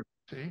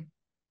uncertainty.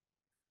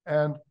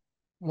 And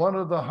one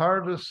of the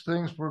hardest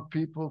things for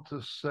people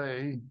to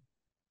say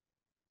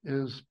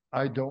is,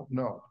 I don't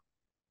know.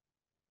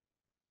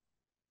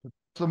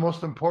 It's the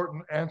most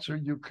important answer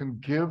you can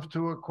give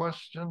to a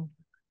question.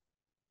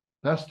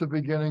 That's the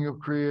beginning of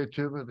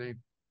creativity.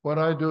 What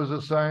I do as a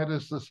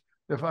scientist is,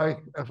 if I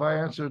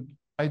answered,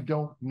 I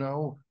don't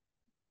know,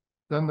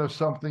 then there's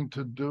something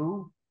to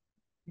do.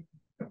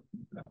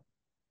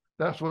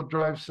 That's what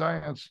drives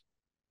science.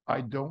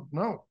 I don't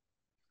know.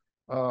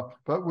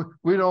 But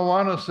we don't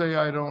want to say,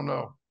 I don't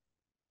know.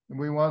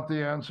 We want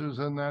the answers,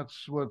 and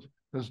that's what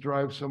has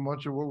drives so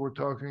much of what we're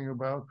talking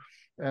about.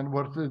 And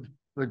what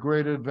the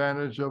great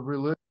advantage of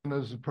religion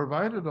is,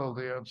 provided all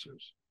the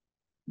answers.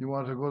 You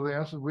want to go to the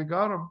answers? We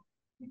got them.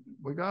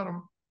 We got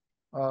them.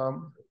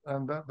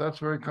 And that's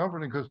very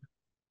comforting, because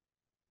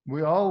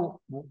we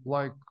all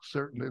like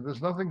certainty.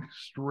 There's nothing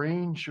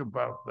strange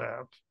about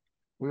that.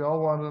 We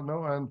all want to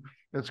know, and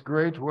it's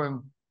great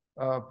when,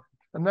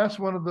 and that's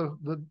one of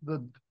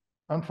the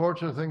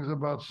unfortunate things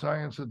about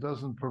science. It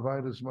doesn't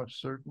provide as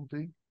much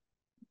certainty,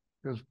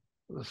 because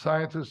the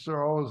scientists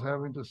are always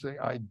having to say,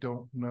 I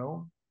don't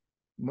know.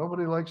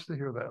 Nobody likes to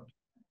hear that.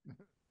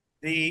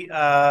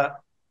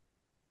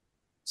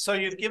 So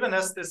you've given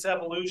us this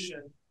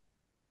evolution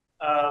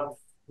of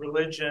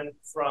religion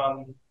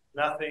from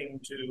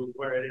nothing to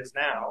where it is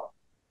now.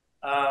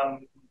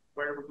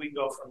 Where would we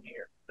go from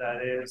here?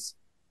 That is,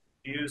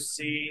 do you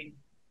see,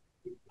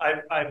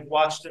 I've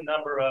watched a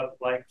number of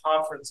like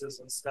conferences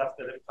and stuff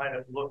that have kind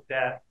of looked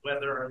at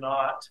whether or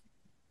not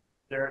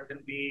there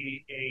can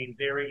be a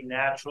very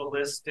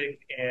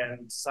naturalistic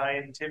and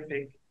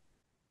scientific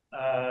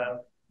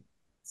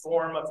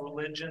form of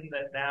religion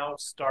that now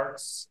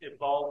starts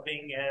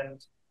evolving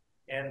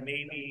and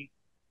maybe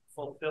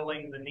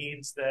fulfilling the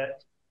needs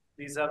that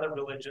these other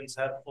religions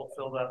have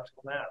fulfilled up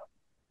till now.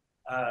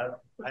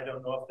 I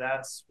don't know if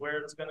that's where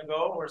it's going to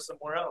go or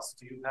somewhere else.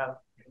 Do you have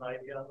an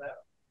idea on that?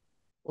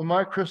 Well,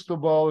 my crystal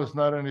ball is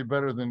not any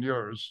better than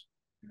yours,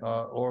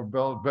 or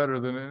better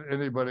than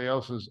anybody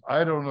else's.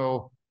 I don't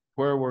know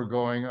where we're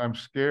going. I'm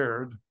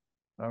scared.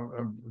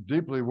 I'm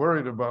deeply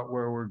worried about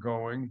where we're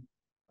going.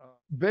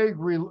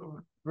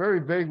 Very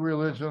vague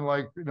religion,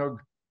 like,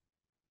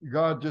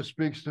 God just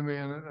speaks to me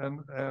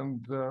and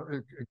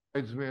it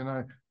guides me,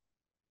 and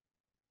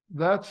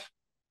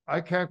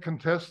I can't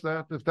contest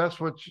that. If that's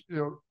what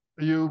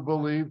you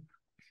believe,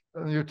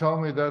 and you tell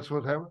me that's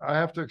what happened, I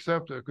have to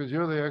accept it, because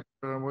you're the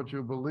expert on what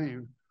you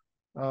believe.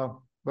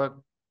 But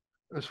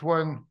it's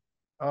when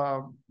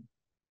the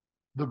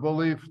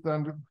belief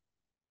then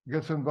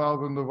gets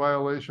involved in the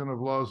violation of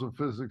laws of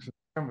physics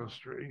and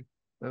chemistry,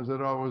 as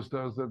it always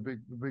does, that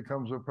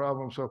becomes a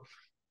problem. So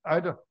I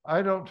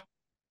don't,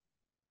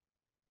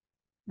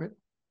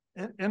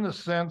 in a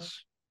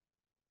sense,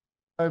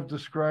 I've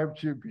described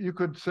to you, you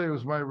could say it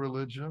was my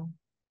religion,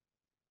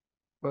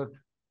 but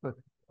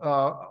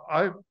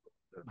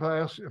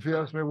if you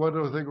ask me what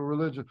do I think of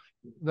religion,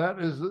 that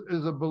is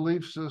a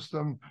belief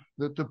system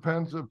that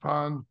depends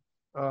upon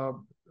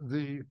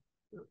the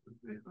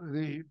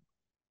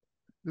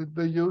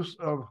use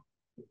of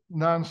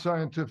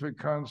non-scientific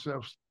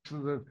concepts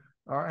that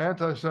are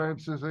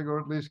anti-scientific, or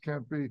at least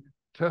can't be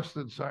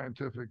tested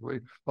scientifically.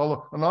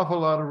 Although an awful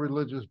lot of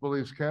religious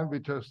beliefs can be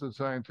tested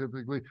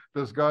scientifically.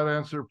 Does God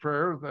answer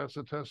prayer? That's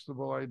a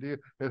testable idea.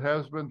 It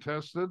has been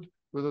tested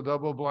with a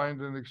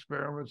double-blind in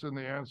experiments, and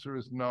the answer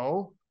is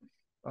no.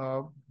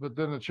 But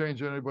didn't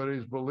change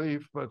anybody's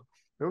belief. But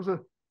there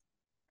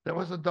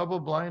was a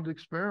double-blind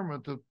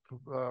experiment that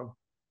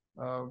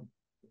a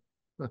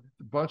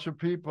bunch of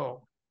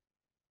people,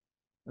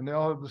 and they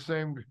all had the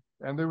same,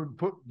 and they were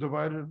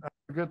divided. I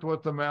forget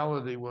what the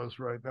malady was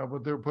right now,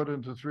 but they were put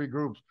into three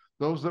groups: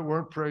 those that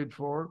weren't prayed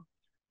for,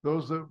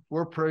 those that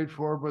were prayed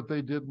for but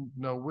they didn't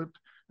know it,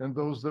 and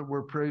those that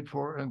were prayed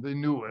for and they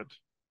knew it,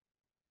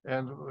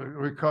 and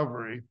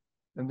recovery.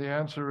 And the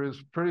answer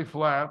is pretty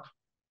flat.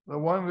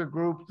 The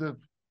group that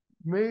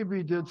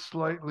maybe did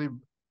slightly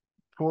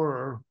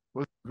poorer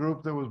was a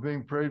group that was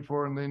being prayed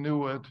for and they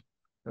knew it.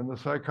 And the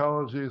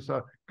psychology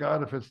thought,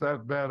 God, if it's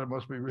that bad, it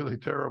must be really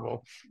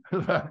terrible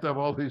to have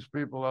all these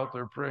people out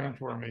there praying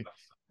for me.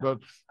 But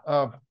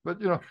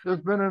you know, there's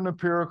been an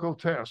empirical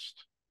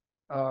test.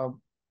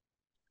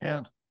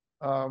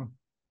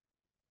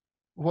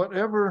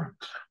 Whatever,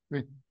 I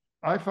mean,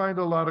 I find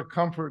a lot of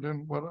comfort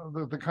in what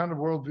the kind of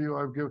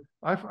worldview I've given.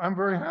 I'm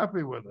very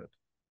happy with it.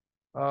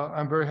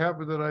 I'm very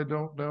happy that I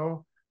don't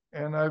know.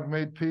 And I've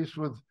made peace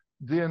with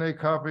DNA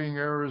copying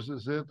errors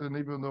is it. And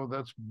even though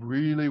that's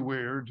really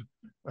weird,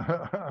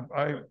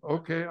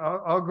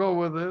 I'll go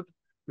with it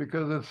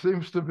because it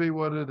seems to be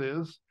what it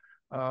is.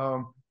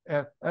 And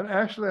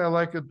actually, I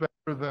like it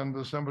better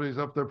than somebody's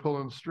up there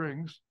pulling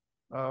strings,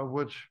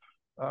 which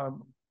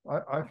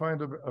I find,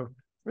 you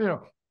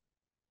know,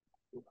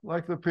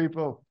 like the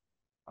people,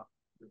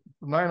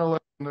 9/11,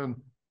 and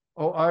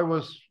I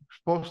was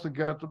supposed to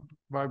get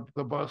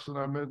the bus,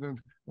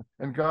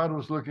 and God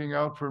was looking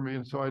out for me,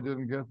 and so I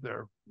didn't get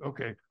there.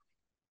 Okay,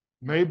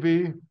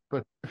 maybe,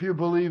 but if you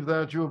believe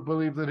that, you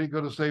believe that He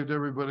could have saved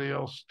everybody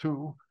else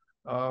too,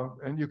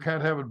 and you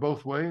can't have it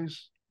both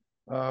ways.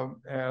 Are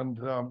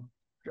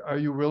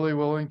you really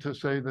willing to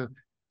say that He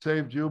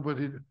saved you, but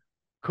He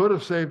could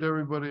have saved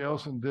everybody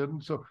else and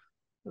didn't? So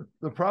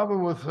the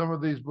problem with some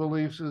of these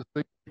beliefs is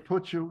they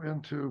put you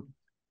into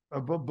a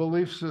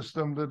belief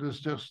system that is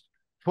just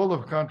full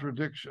of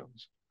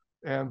contradictions.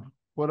 And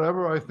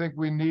whatever I think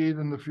we need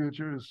in the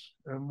future is,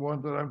 and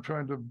one that I'm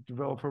trying to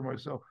develop for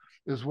myself,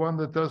 is one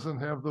that doesn't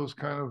have those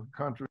kind of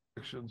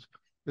contradictions.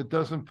 It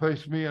doesn't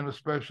place me in a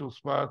special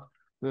spot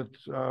that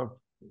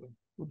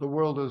the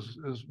world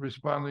is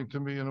responding to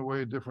me in a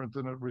way different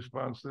than it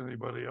responds to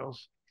anybody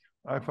else.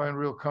 I find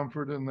real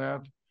comfort in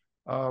that.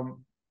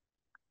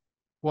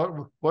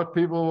 What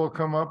people will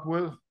come up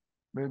with,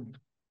 I mean,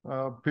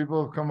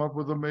 people have come up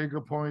with Omega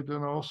Point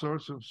and all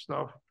sorts of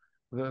stuff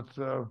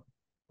that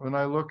when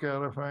I look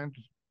at it, I find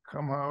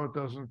somehow it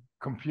doesn't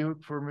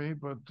compute for me,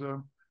 but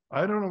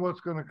I don't know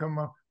what's going to come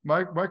up.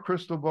 My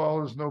crystal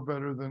ball is no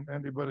better than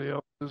anybody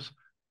else's.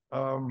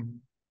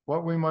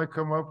 What we might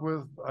come up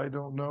with, I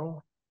don't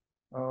know.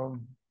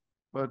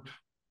 But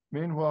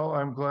meanwhile,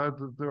 I'm glad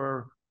that there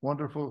are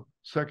wonderful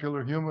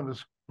secular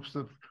humanist groups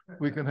that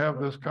we can have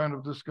this kind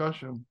of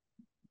discussion.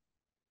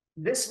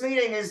 This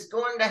meeting is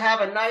going to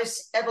have a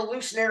nice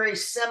evolutionary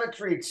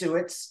symmetry to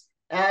it,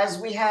 as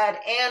we had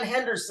Ann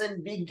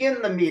Henderson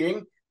begin the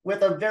meeting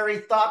with a very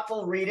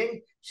thoughtful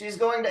reading. She's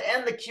going to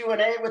end the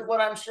Q&A with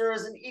what I'm sure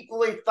is an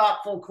equally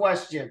thoughtful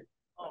question.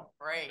 Oh,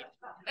 great.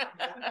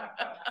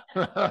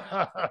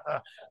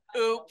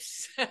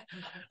 Oops.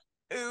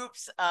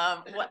 Oops.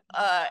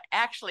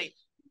 Actually,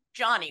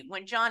 Johnny,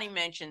 when Johnny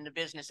mentioned the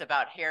business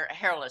about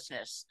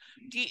hairlessness,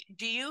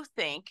 do you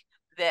think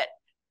that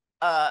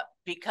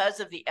because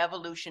of the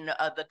evolution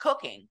of the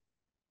cooking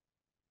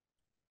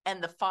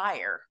and the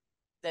fire,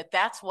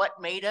 that's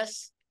what made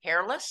us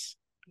hairless?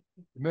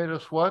 Made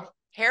us what?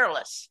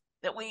 Hairless.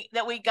 That we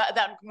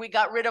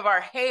got rid of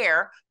our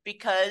hair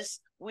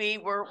because we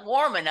were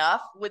warm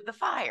enough with the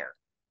fire.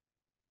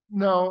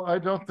 No, I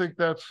don't think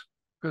that's.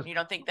 You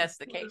don't think that's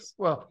the case?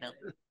 Well, no.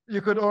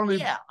 You could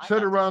only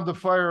sit around the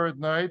fire at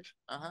night.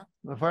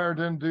 The fire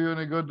didn't do you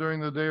any good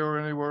during the day or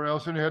anywhere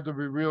else, and you had to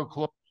be real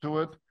close to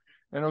it.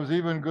 And it was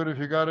even good if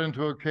you got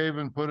into a cave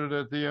and put it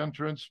at the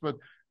entrance. But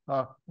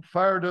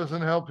fire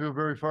doesn't help you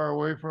very far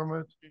away from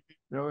it.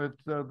 You know,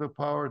 the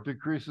power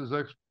decreases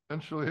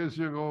exponentially as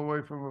you go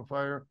away from a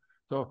fire.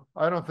 So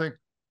I don't think.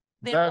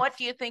 Then what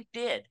do you think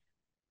did?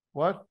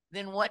 What?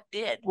 Then what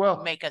did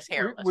make us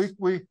hairless?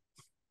 We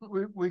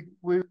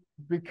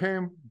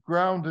became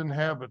ground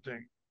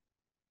inhabiting,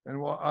 and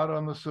we're out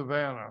on the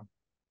savannah,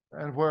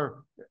 and where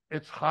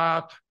it's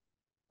hot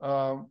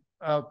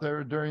out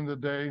there during the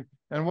day.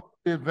 And one of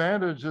the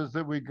advantages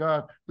that we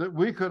got, that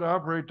we could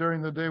operate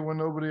during the day when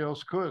nobody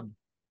else could.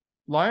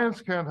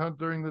 Lions can't hunt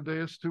during the day;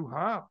 it's too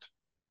hot.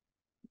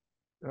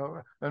 You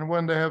know, and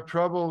when they have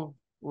trouble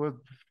with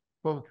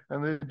both,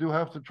 and they do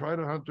have to try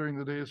to hunt during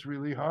the day, it's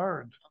really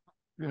hard,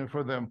 you know,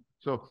 for them.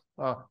 So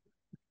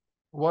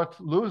what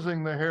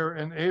losing the hair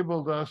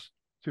enabled us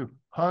to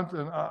hunt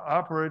and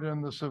operate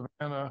in the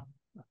savannah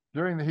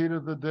during the heat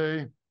of the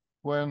day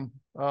when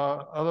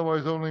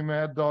otherwise only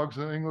mad dogs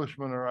and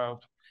Englishmen are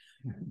out.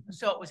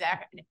 So it was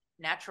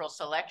natural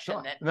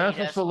selection that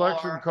natural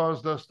selection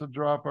caused us to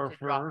drop our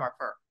fur.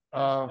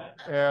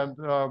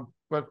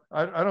 But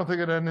I don't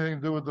think it had anything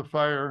to do with the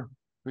fire,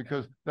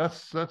 because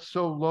that's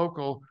so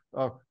local.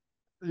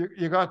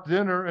 You got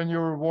dinner and you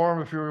were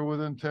warm if you were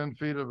within 10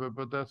 feet of it,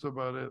 but that's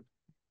about it.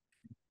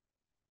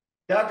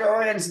 Dr.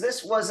 Orians,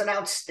 this was an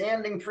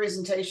outstanding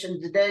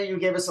presentation today. You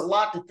gave us a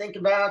lot to think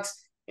about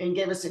and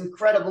gave us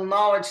incredible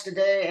knowledge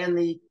today, and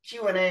the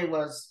Q&A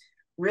was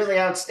really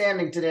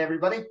outstanding today,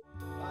 everybody.